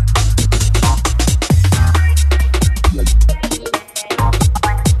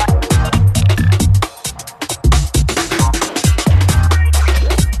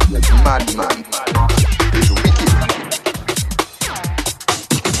 Madman, is wicked.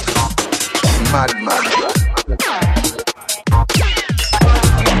 Madman.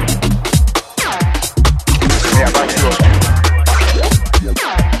 Yeah, back you up.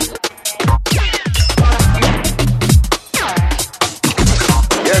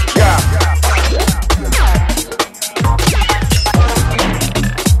 Yes, yeah.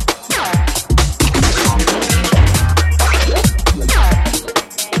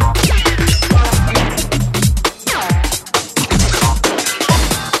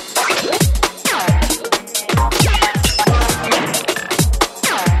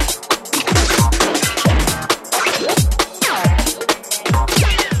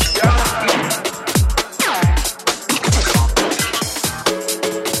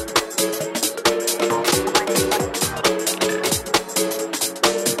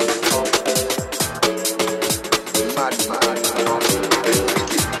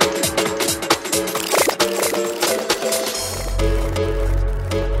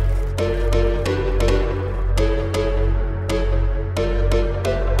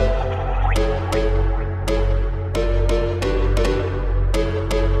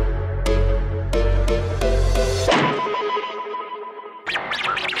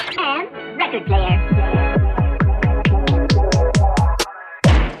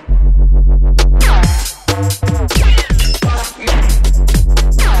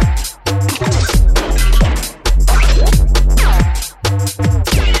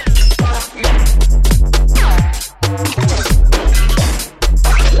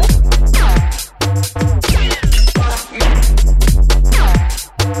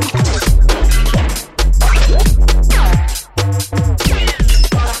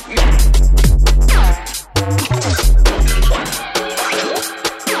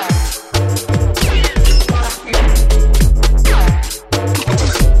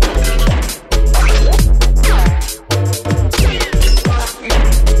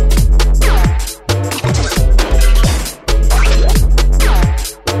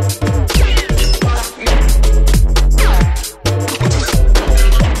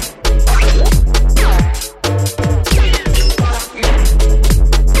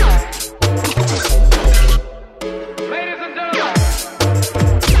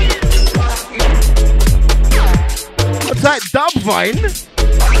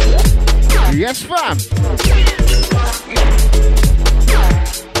 Yes, fam. So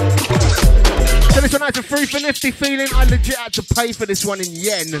this one has a 3 for nifty feeling. I legit had to pay for this one in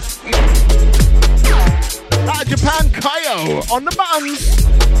yen. Out of Japan, Kaio on the buttons.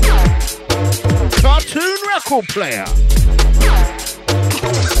 Cartoon record player.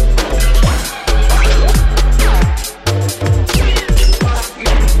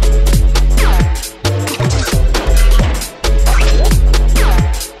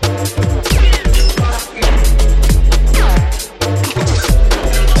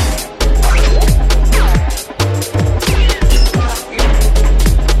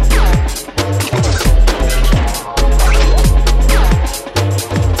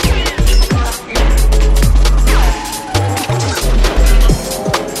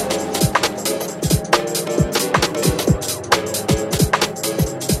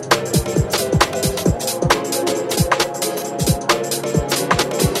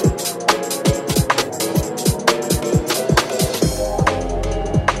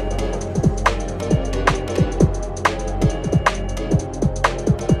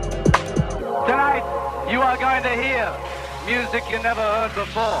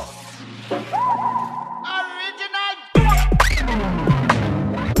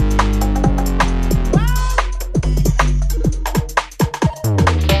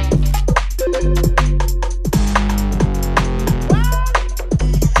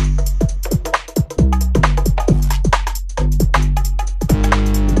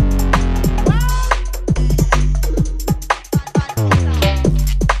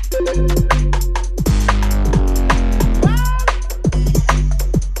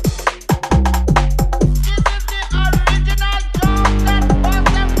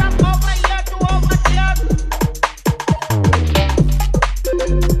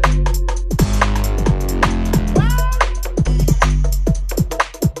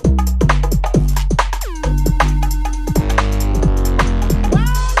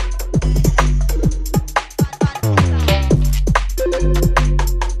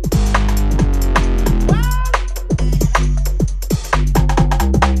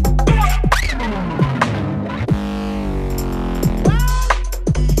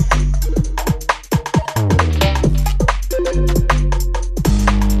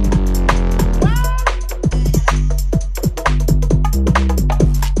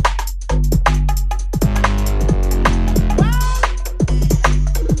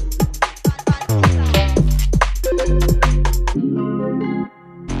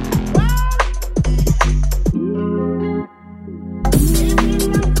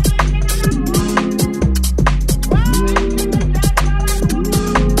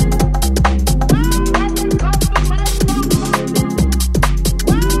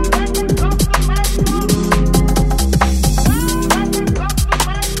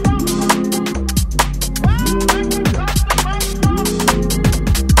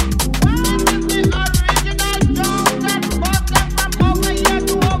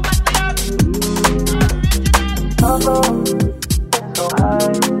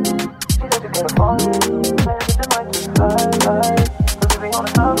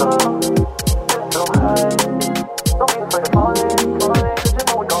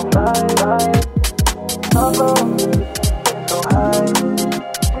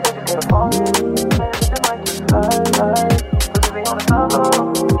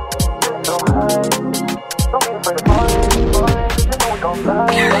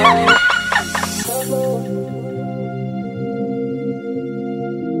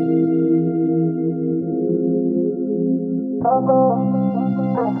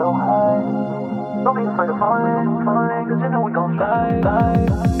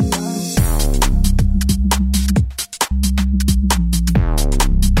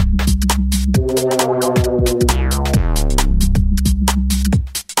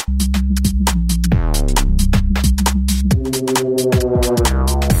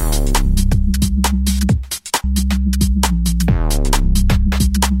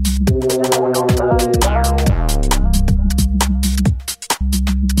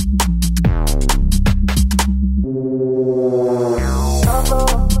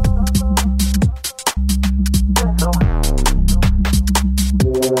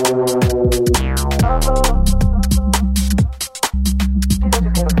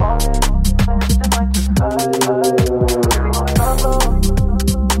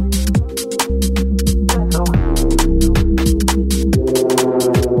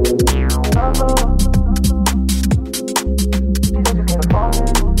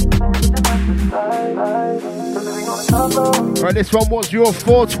 this one was your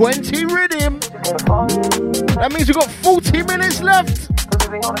 420 rhythm. That means we've got 40 minutes left.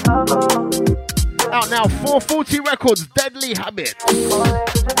 Out now, 440 Records, Deadly Habit.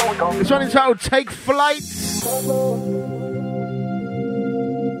 This one entitled Take Flight.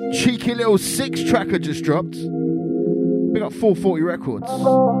 Cheeky little 6-tracker just dropped. We got 440 Records.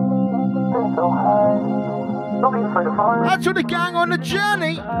 Out to the gang on the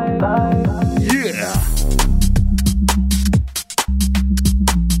journey. Yeah.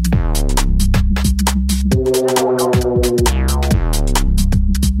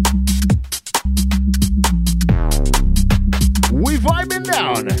 We vibing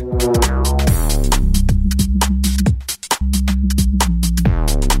down.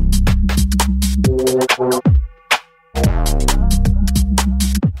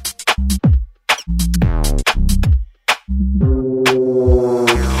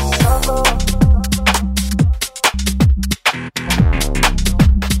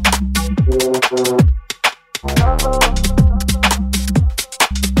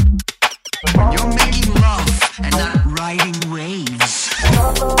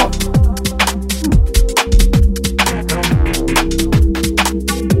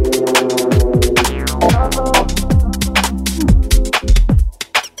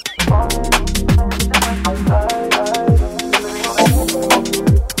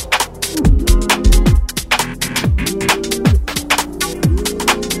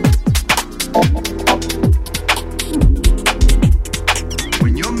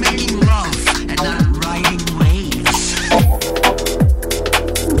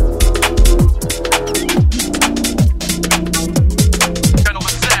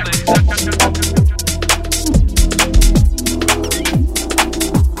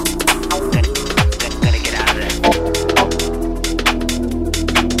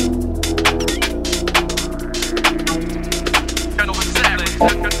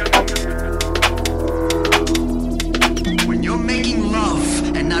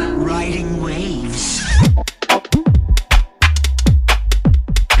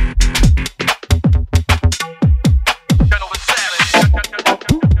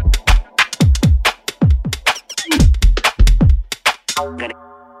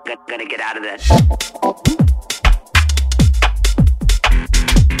 Gonna get out of this.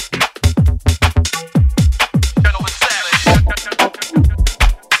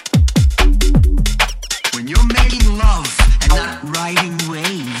 When you're making love and not riding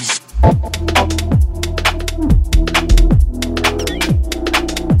waves.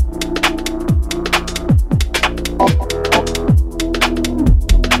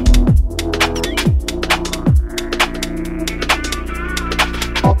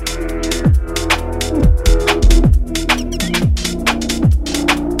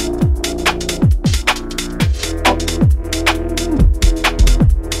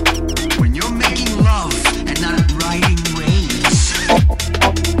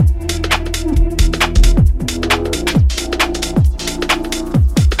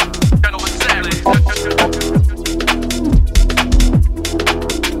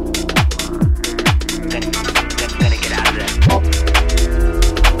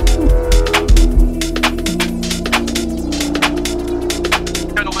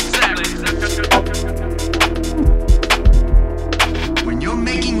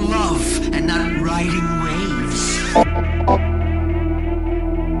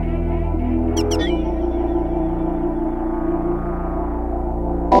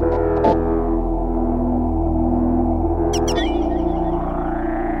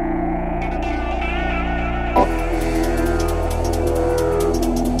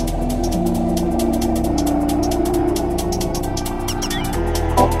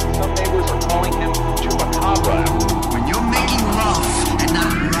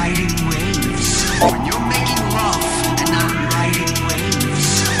 When you're making love and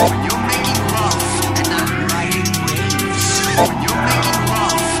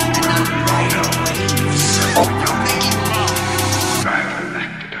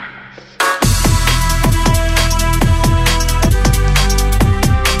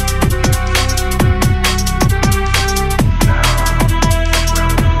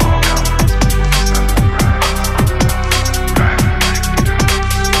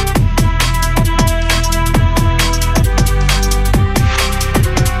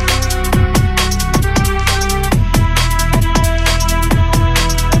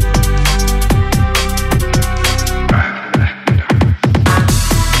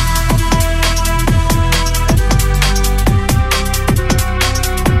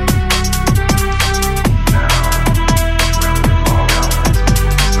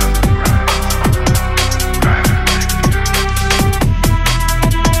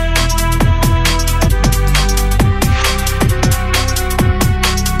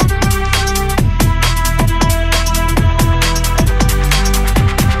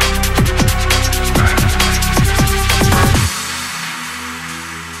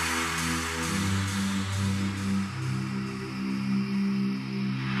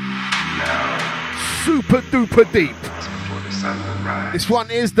super duper deep. This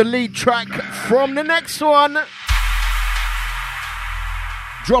one is the lead track from the next one.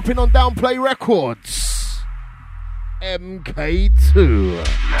 Dropping on Downplay Records. MK2.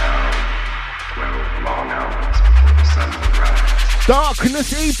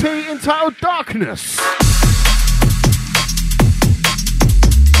 Darkness EP entitled Darkness.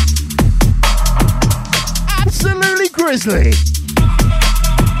 Absolutely grizzly.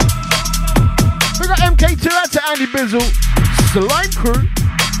 We got MK2 out to Andy Bizzle, Slime Crew.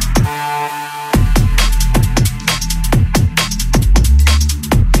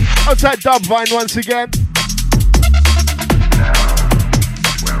 Outside Dubvine once again.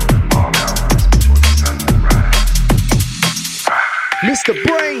 Mr.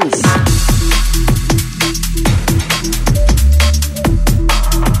 BrainZ.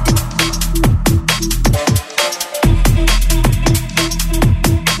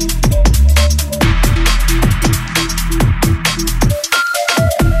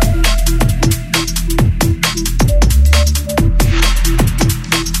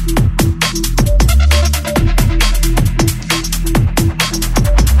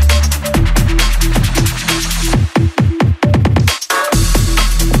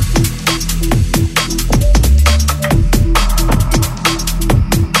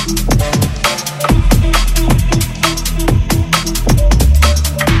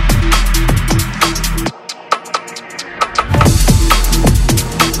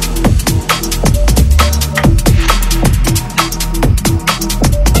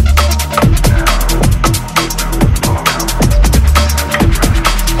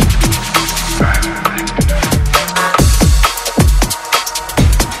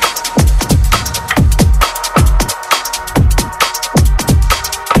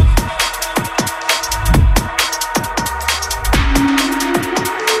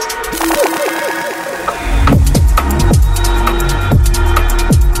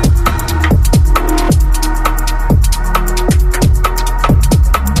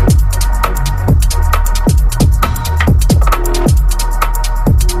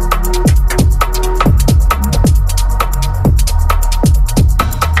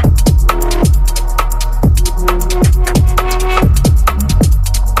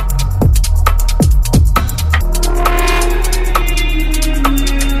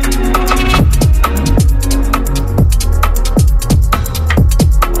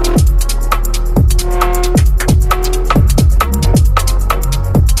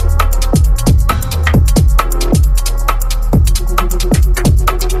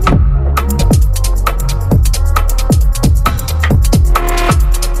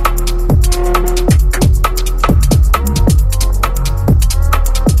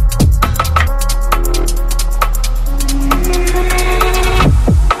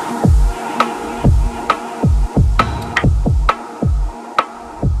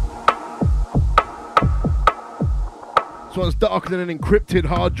 Darker than an encrypted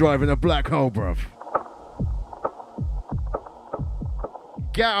hard drive in a black hole, bruv.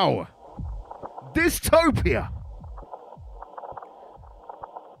 Gow. Dystopia.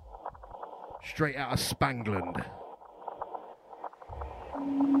 Straight out of Spangland.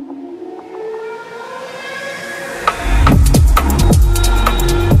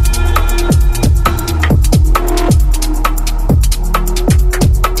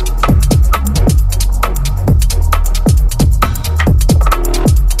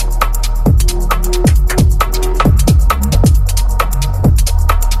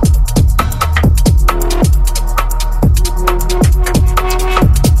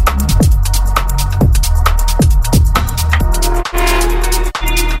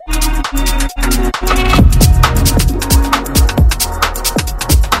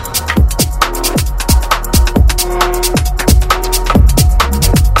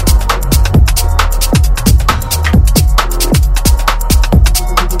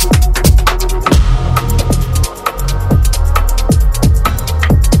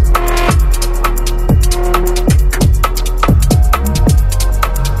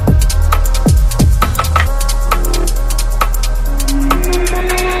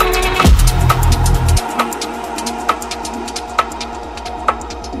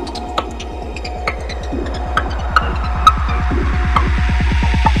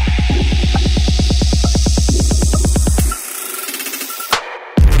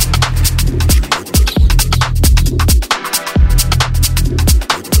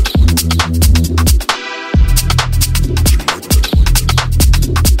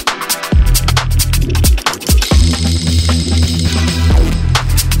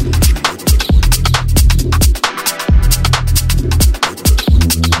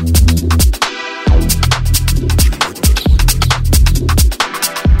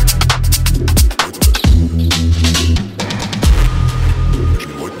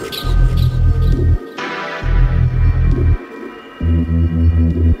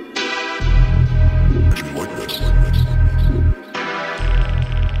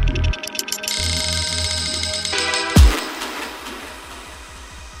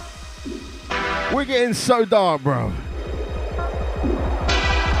 We're getting so dark, bro.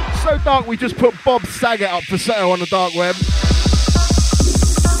 So dark, we just put Bob Saget up for sale on the dark web.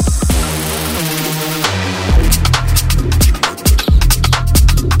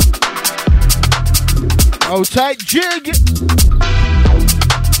 Oh, tight jig.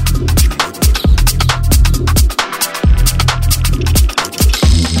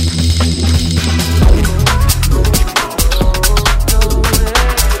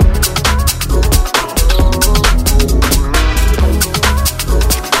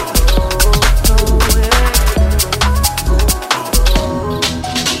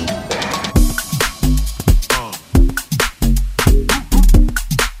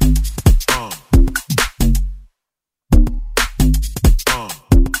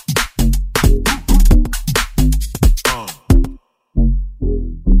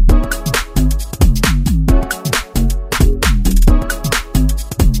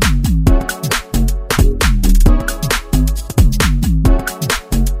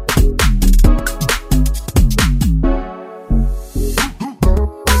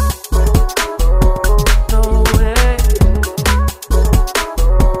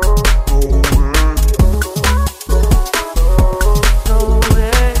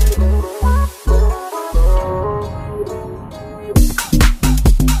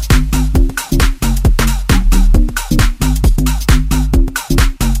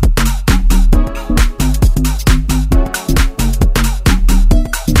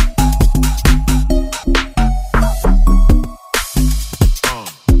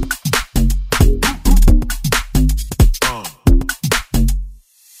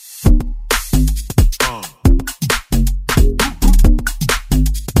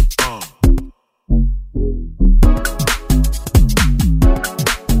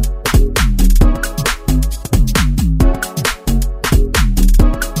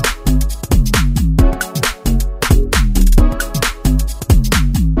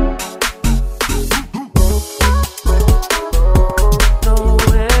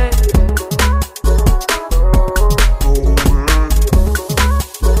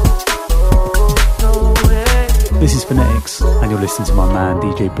 Listen to my man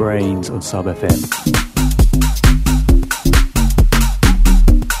DJ BrainZ on Sub FM.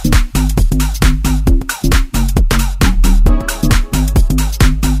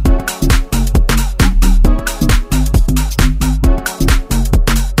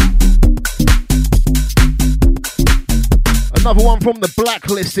 Another one from the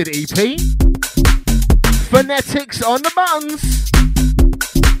Blacklisted EP. Phonetics on the buttons.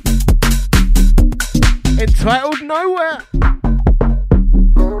 Entitled Nowhere.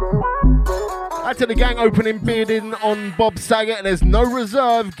 Out to the gang opening bidding on Bob Saget. There's no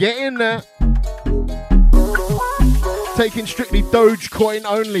reserve. Get in there. Taking strictly Dogecoin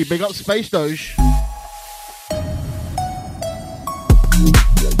only. Big up Space Doge.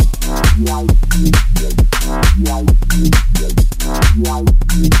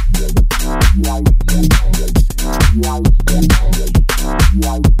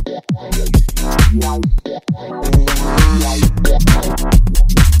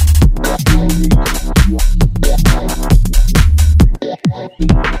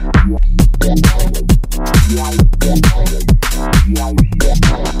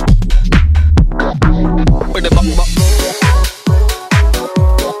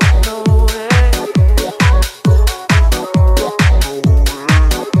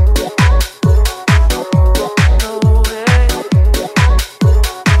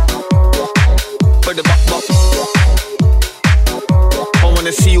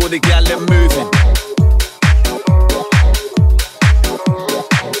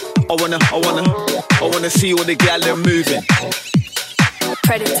 I wanna see all the gal them moving.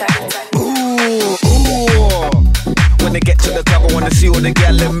 Predator. When they get to the club, I wanna see all the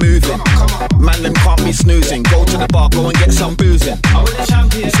gal them moving. Man, them can't be snoozing. Go to the bar, go and get some boozing.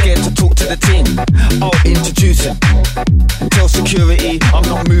 Scared to talk to the team, I'll introduce him. Tell security, I'm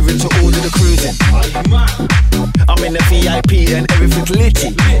not moving to order the cruising. I'm in the VIP and everything's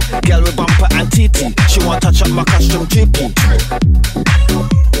litty. Gal with bumper and titty, she want touch up my custom drippy.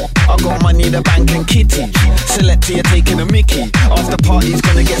 I got money in the bank and kitty. Select you're taking a mickey. After party's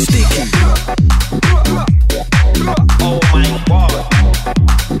gonna get sticky. Oh my god.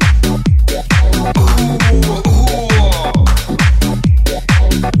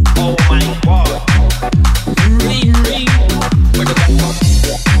 Oh my god. Ring ring. Where the back up?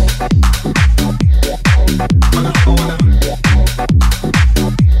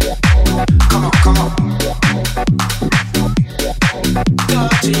 Come on, come on.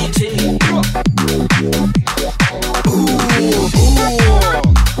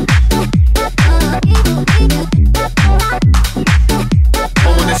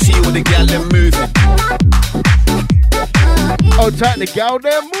 Hold tight, the gal,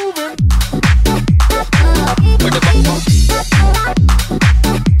 they're moving.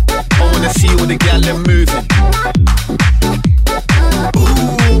 I wanna see all the gal they're moving.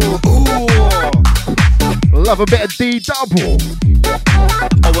 Love a bit of D double.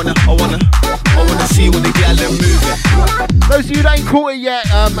 I wanna see all the gal they're moving. Those of you that ain't caught it yet,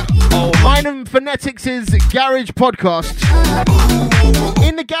 Mine and Phonetics' Garage podcast.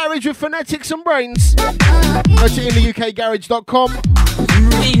 In the garage with Phonetics and Brains. Go to intheukgarage.com.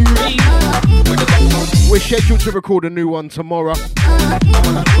 We're scheduled to record a new one tomorrow.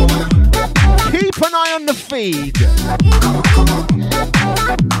 Keep an eye on the feed.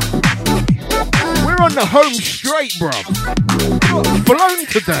 We're on the home straight, bruv. Blown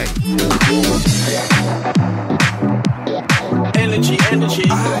today. Energy.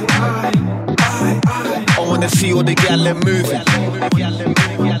 I wanna see all the gal they're moving.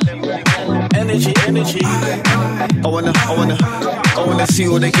 Energy. I wanna see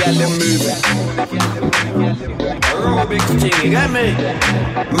all the gal they're moving. Aerobics thing, you get me?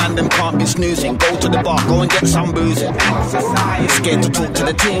 Man, them can't be snoozing. Go to the bar, go and get some boozing. Scared to talk to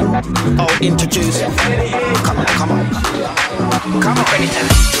the team? I'll introduce him. Come on, baby.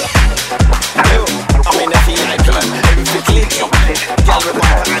 I'm in a VIP, everything glitzy. Gal with my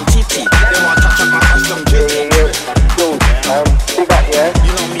and titty, they want to touch up my custom duty. Big up, yeah?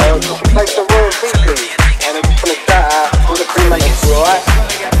 You know me, I'm not like the royal feature. And I'm just gonna start out with the cream like it's alright.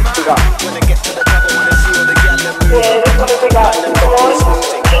 Big up. When I get to the top, I wanna see all the gal that move. Yeah, just wanna big up Dawn,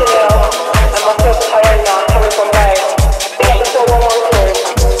 Chanel, and myself, Tayana, coming from BrainZ. Big up the 4112.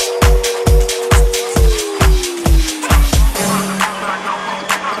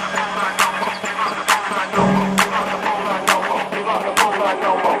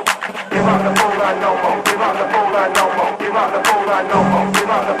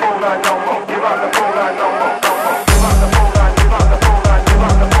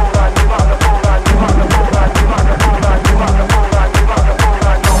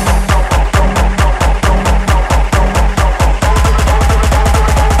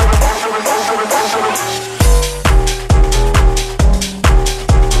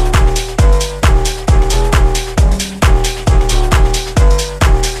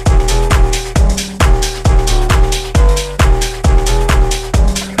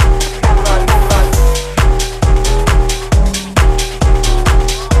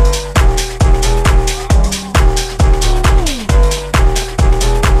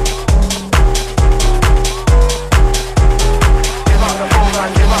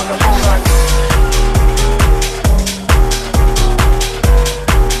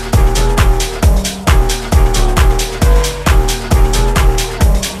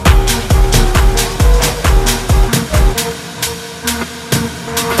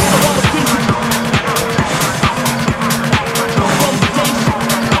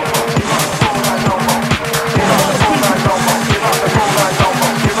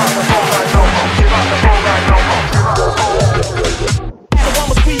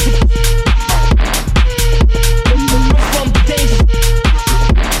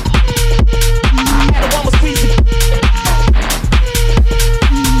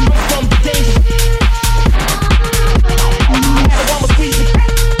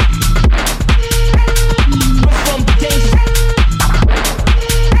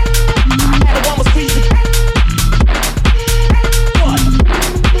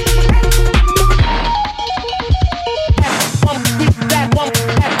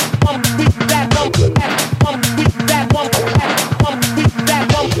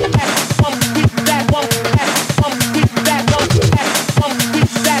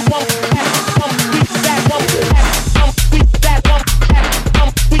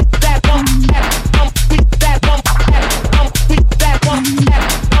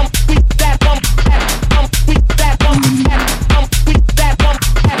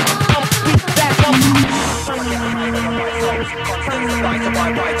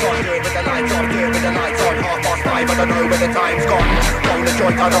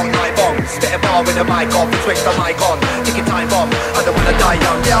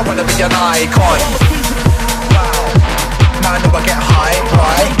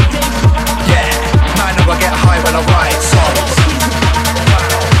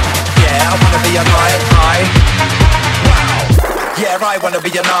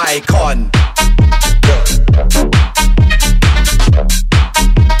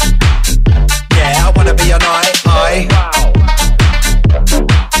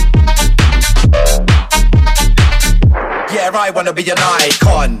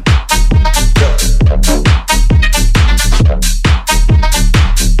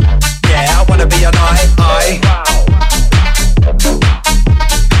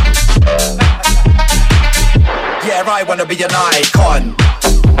 Yeah, I wanna be an icon.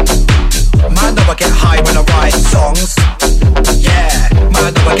 Man, know I get high when I write songs. Yeah,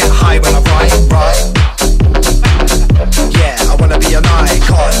 man, know I get high when I write, right? Yeah, I wanna be an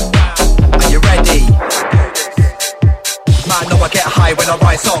icon. Are you ready? Man, know I get high when I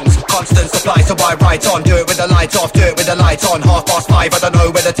write songs. Constant supply, so I write on. Do it with the lights off, do it with the lights on. 5:30, I don't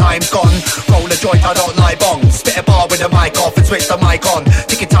know where the time's gone. Roll a joint, I don't like bongs. Spit a bar with the mic off and switch the mic on.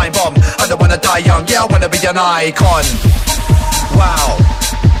 Ticking time bomb, I don't wanna die young. Yeah, I wanna be an icon. Wow,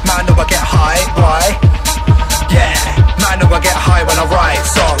 man, know I get high, why? Yeah, man, know I get high when I write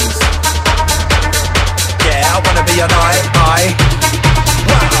songs. Yeah, I wanna be an icon.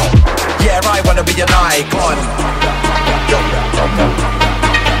 Wow, yeah, I wanna be an icon.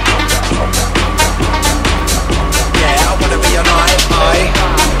 Yeah, I wanna be an icon.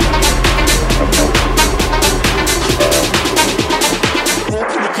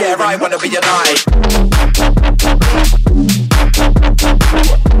 Yeah, I wanna be an icon.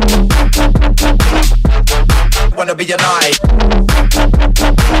 Wanna be an eye.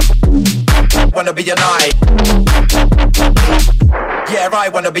 Wanna be an eye. Yeah, I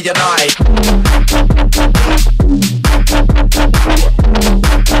wanna be an eye.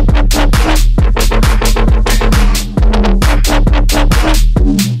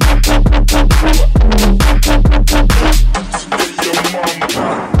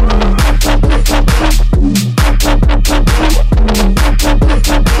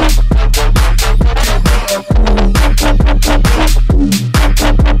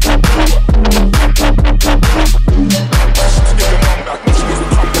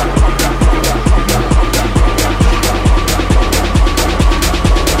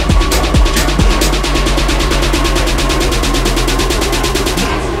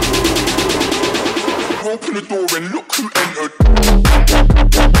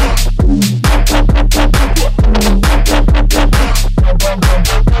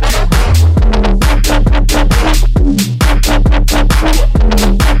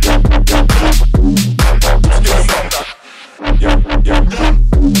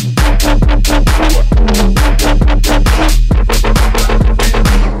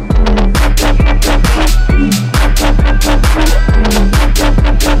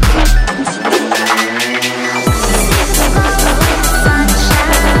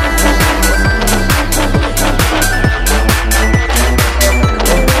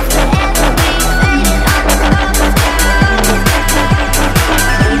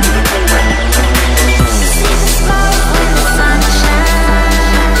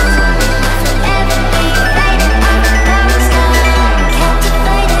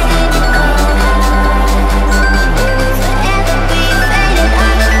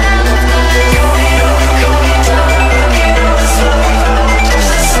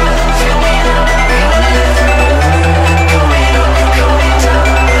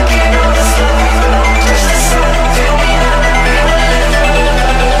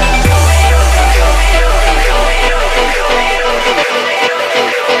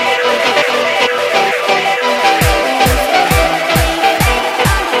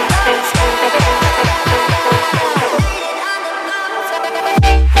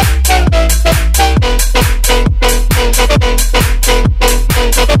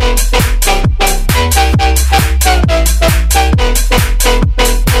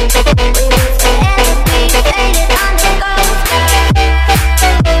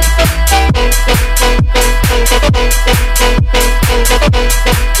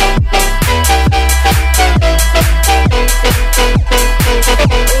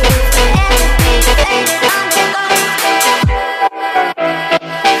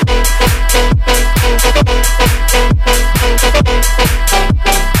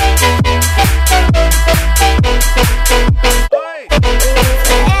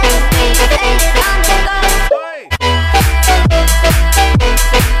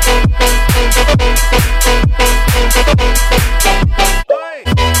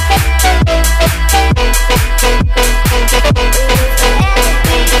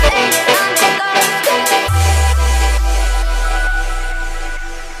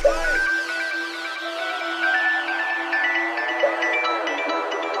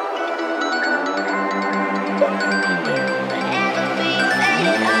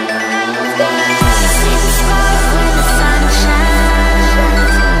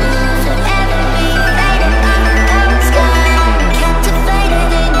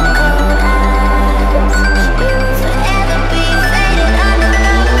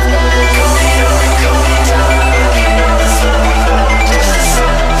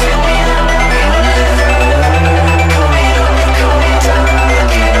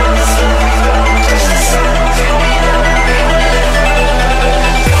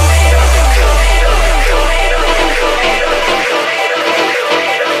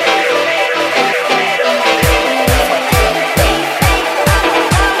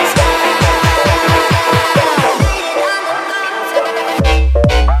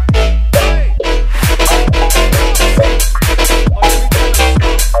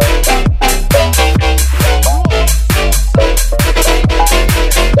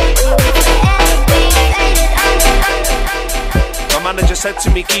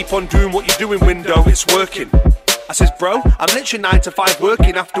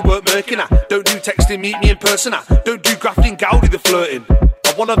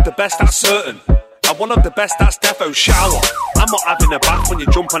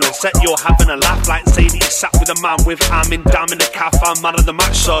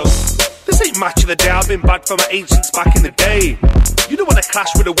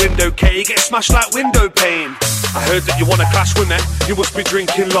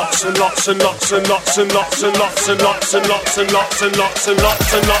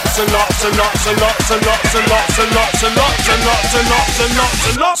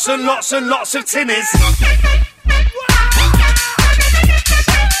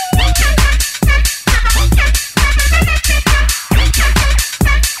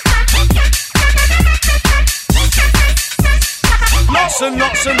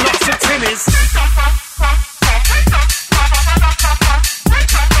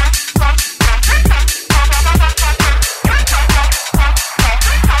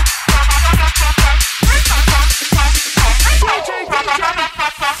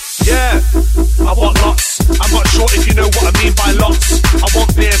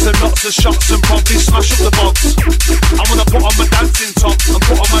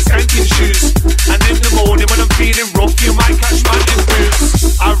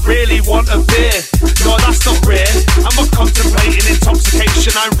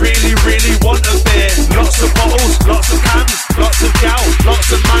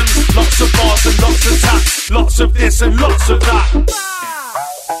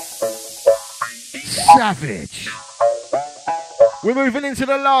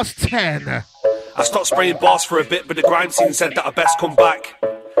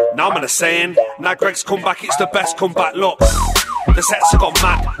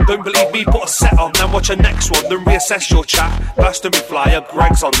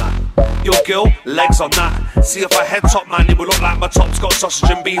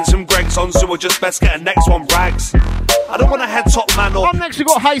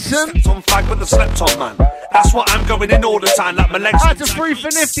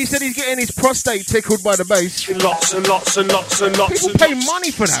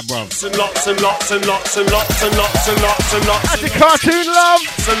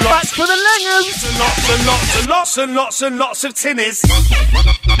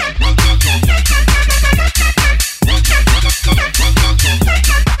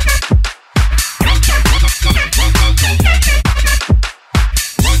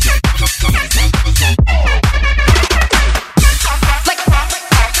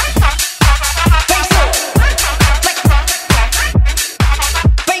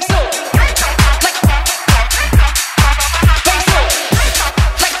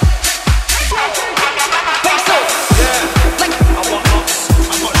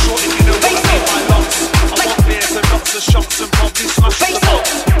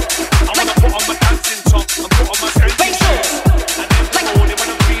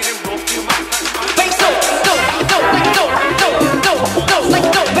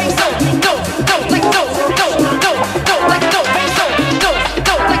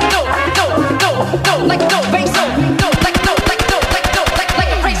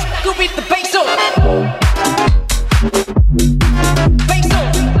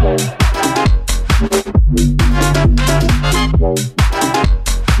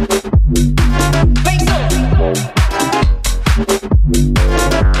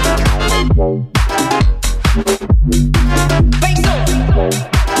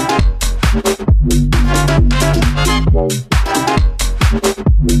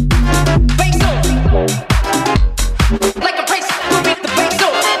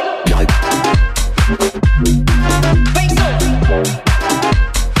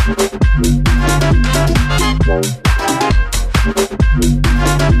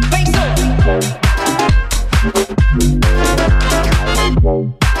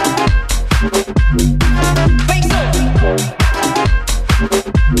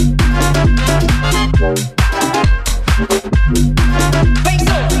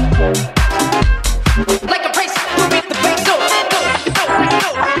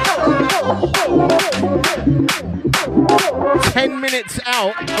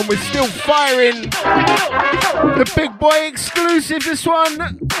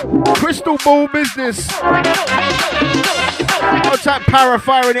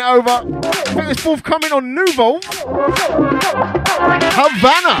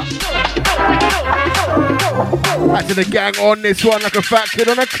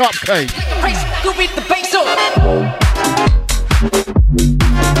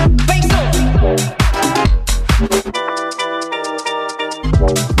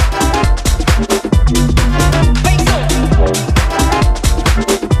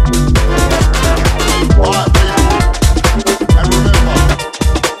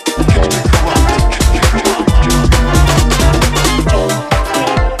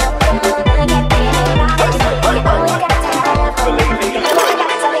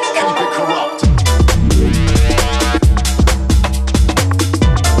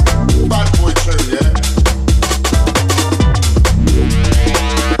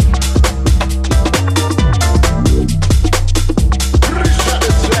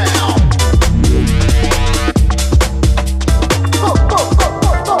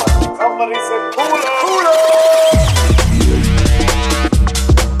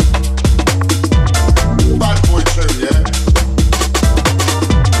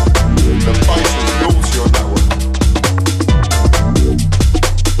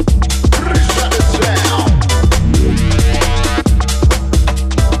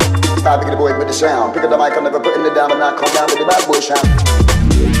 5, pick the boy with the sound. Pick up the mic, I'm never putting it down, but not come down with the bad boy sound.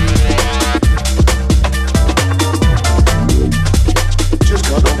 Just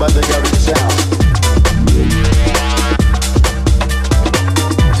got on by the garage sound.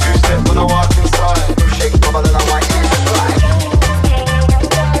 Two-step when I walk inside. No shake, bubble, and I want you to slide.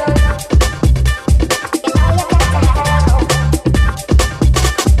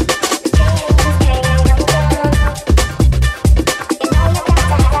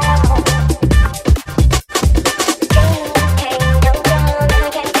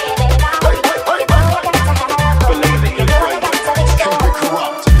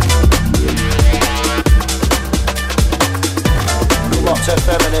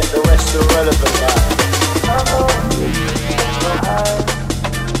 Effeminate, the rest are relevant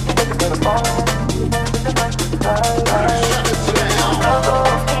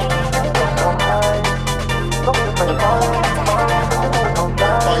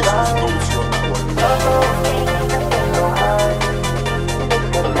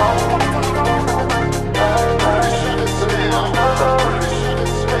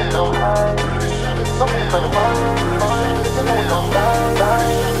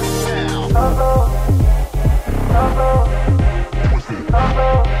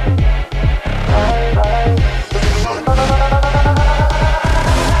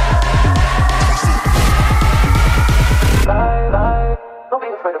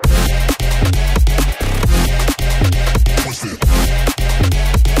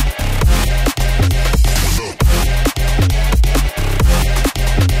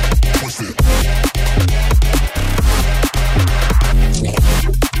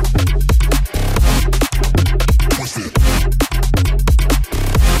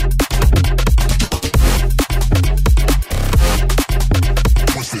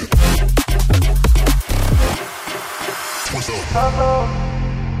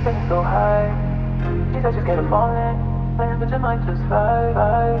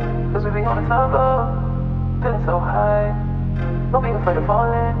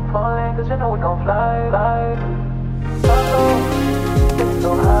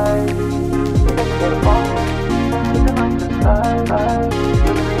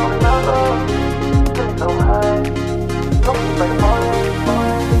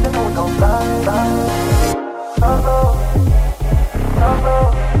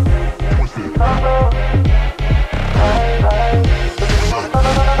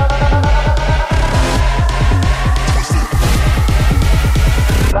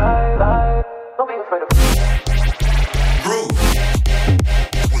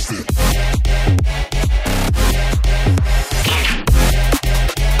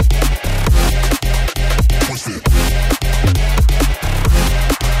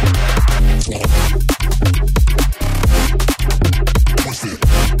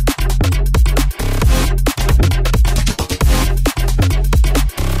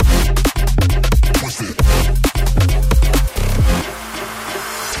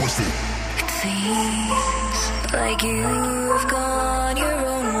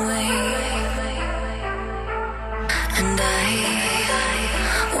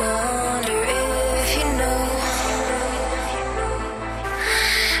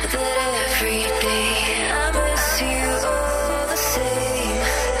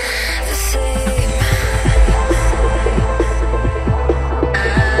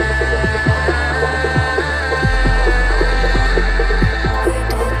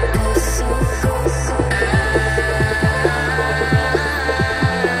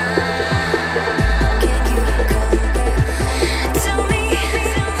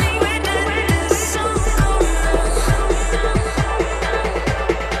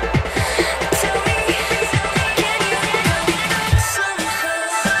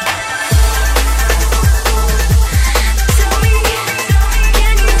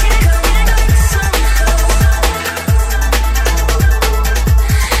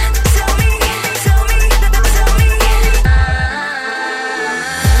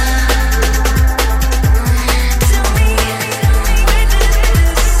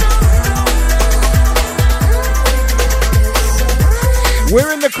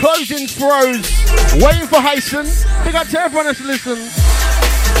Waiting for Hyson. Big up to everyone that's listened.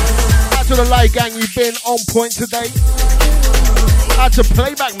 Out to the live gang, you've been on point today. Out to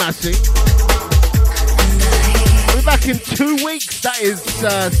Playback Massey. We're back in 2 weeks. That is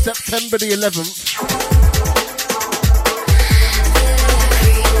September the 11th.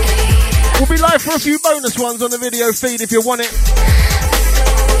 We'll be live for a few bonus ones on the video feed if you want it.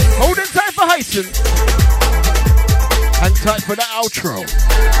 Hold it tight for Hyson. Hang tight for the outro.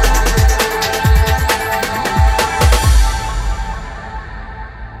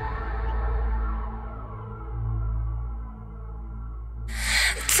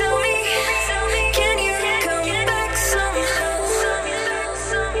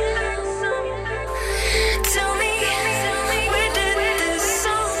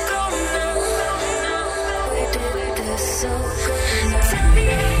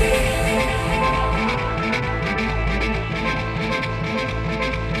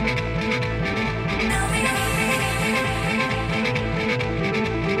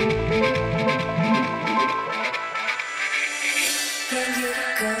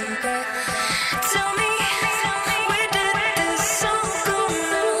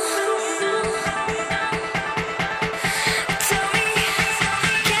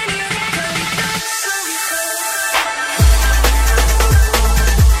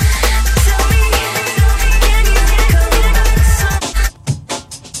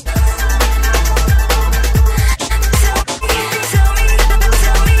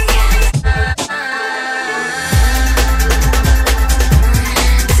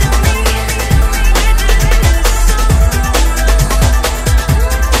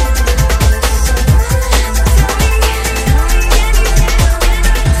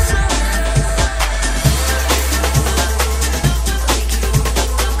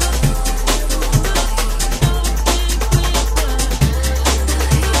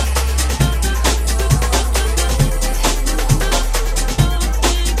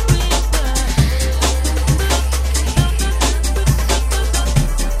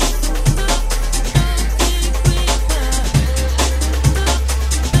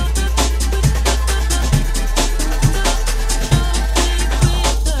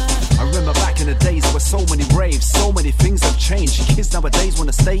 so many raves, so many things have changed. Kids nowadays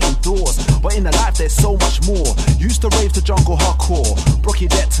wanna stay indoors, but in the life there's so much more. Used to rave to jungle hardcore, Brocky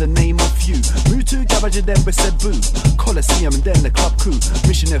Debt to name a few. Moved to Garage and then we said boo. Coliseum and then the club crew.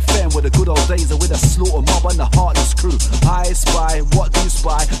 Mission FM were the good old days, with a slaughter mob and the heartless crew. I spy, what do you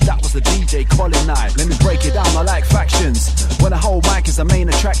spy? That was the DJ Colin Knight. Let me break it down, I like factions. When a whole mic is the main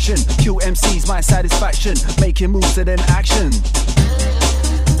attraction, kill MC's my satisfaction, making moves and then action.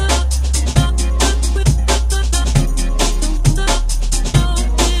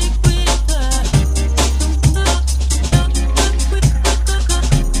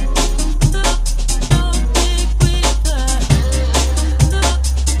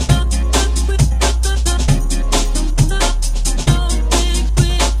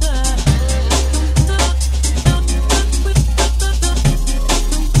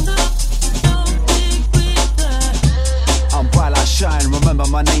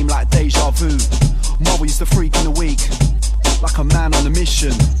 My name like deja vu. Mother used to freak in the week, like a man on a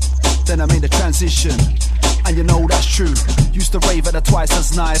mission. Then I made the transition, and you know that's true. Used to rave at the twice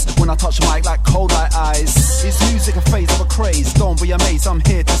as nice. When I touch mic like cold light eyes. Is music a phase of a craze? Don't be amazed, I'm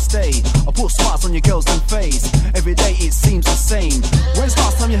here to stay. I put smarts on your girls and face. Every day it seems the same. When's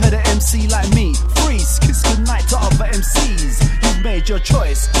last time you heard an MC like me? Freeze, kiss goodnight to other MCs. You've made your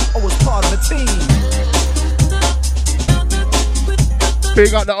choice, I was part of a team.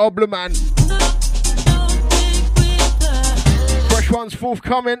 Big up the Obla, man. Fresh ones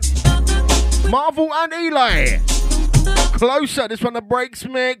forthcoming. Marvel and Eli. Closer, this one the breaks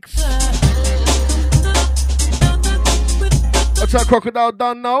mix. What's that Crocodile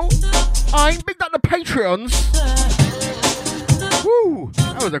done now? I ain't bigged up the Patreons. Woo,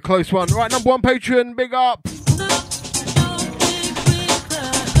 that was a close one. Right, number one Patreon, big up.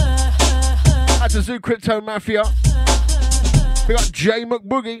 That's a Zoo Crypto Mafia. Big up J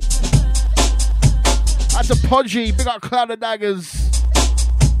McBoogie. That's a Podgy. Big up Cloud of Daggers.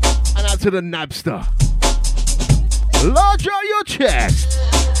 And out to the Nabster. Large out your chest.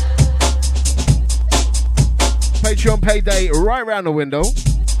 Patreon payday right round the window.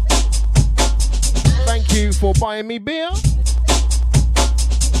 Thank you for buying me beer.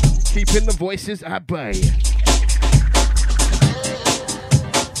 Keeping the voices at bay.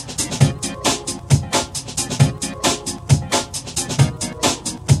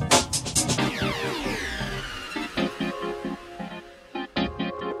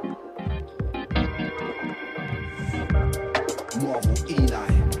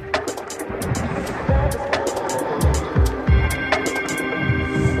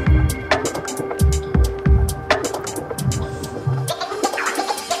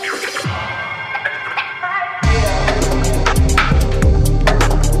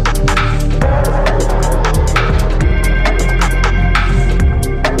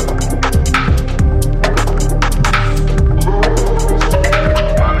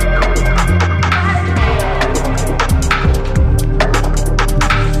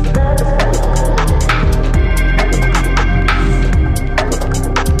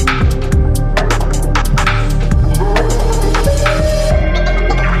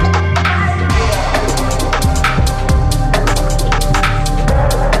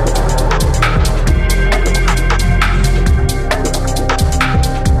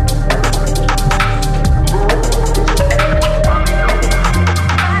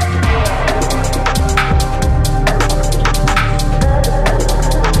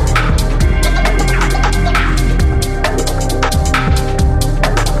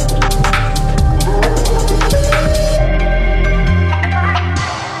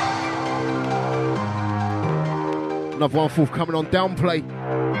 Another one forthcoming on Downplay.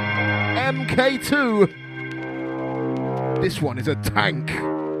 MK2. This one is a tank.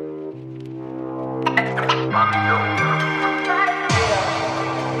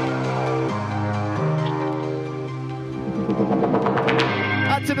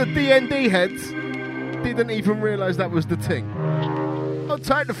 Add to the DND heads. Didn't even realise that was the thing. I'll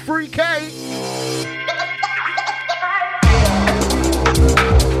take the 3K.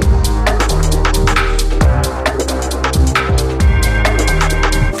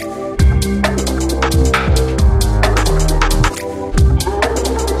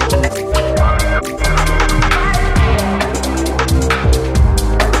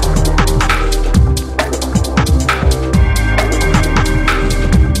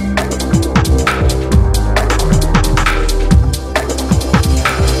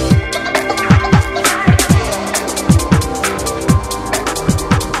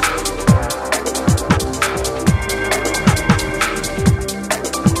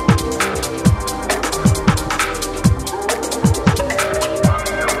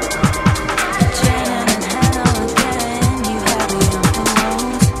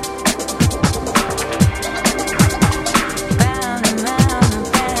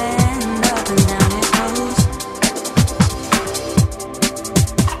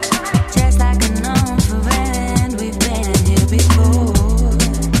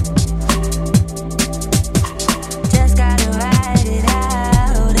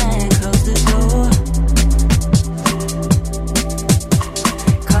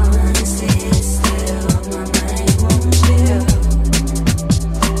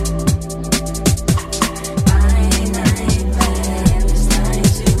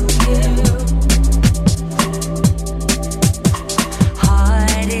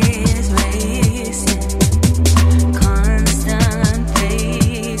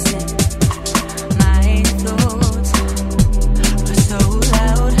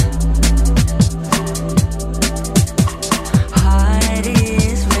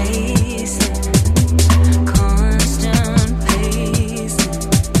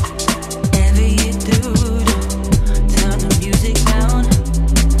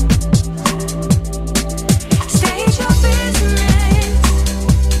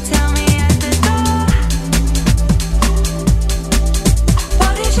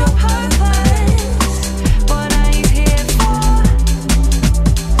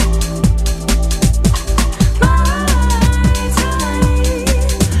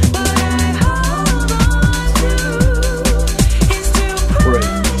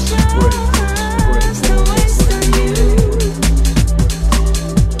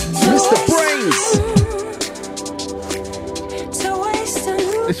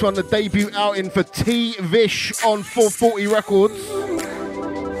 This one, the debut outing for T Vish on 440 Records.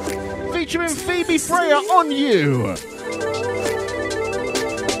 Featuring Phoebe Freya on You.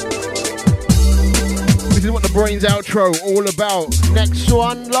 This is what the BrainZ outro all about. Next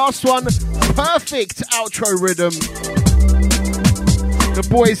one, last one, perfect outro rhythm. The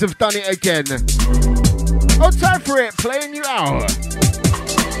boys have done it again. Hold time for it, playing you out.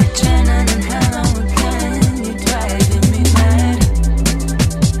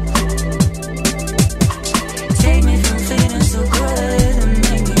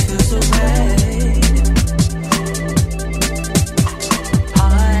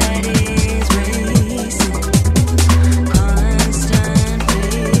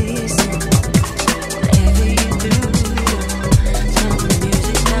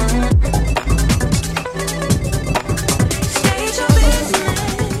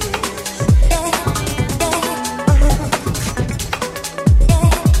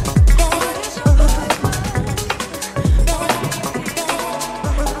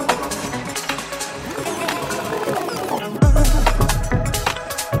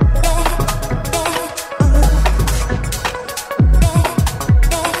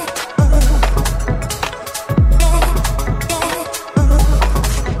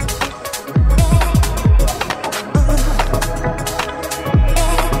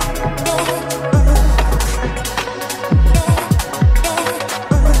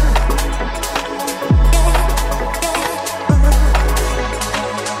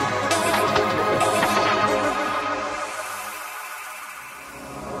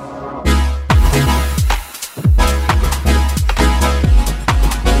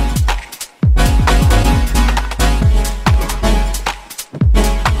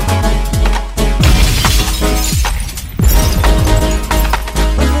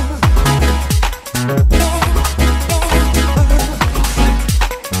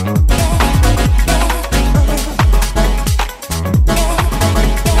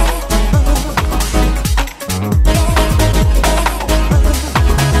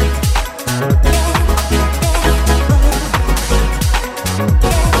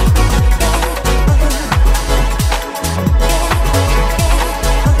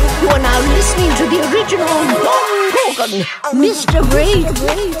 Mr. Brain.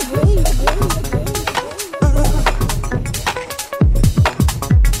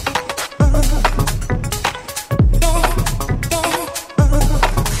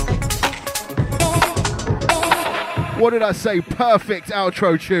 What did I say? Perfect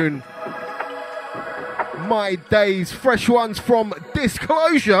outro tune. My days. Fresh ones from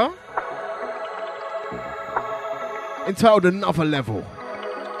Disclosure. Entitled Another Level.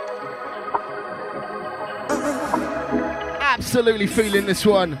 Absolutely feeling this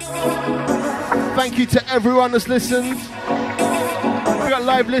one. Thank you to everyone that's listened. We got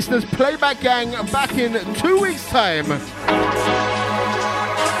live listeners, Playback Gang, back in 2 weeks' time.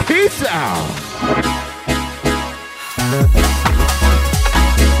 Peace out.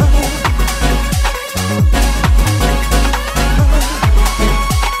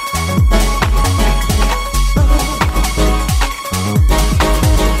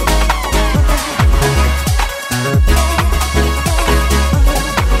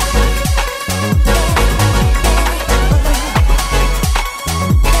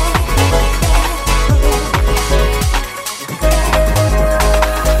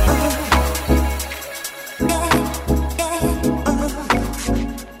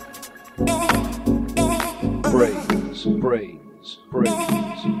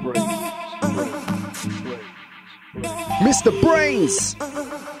 Mr. BrainZ.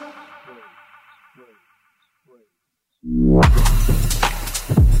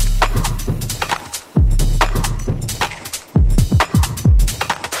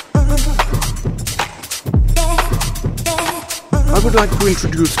 I would like to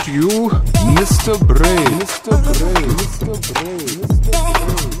introduce to you Mr. Brain. Mr. Brain. Mr. Brain. Mr.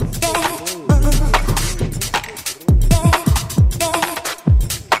 Brain.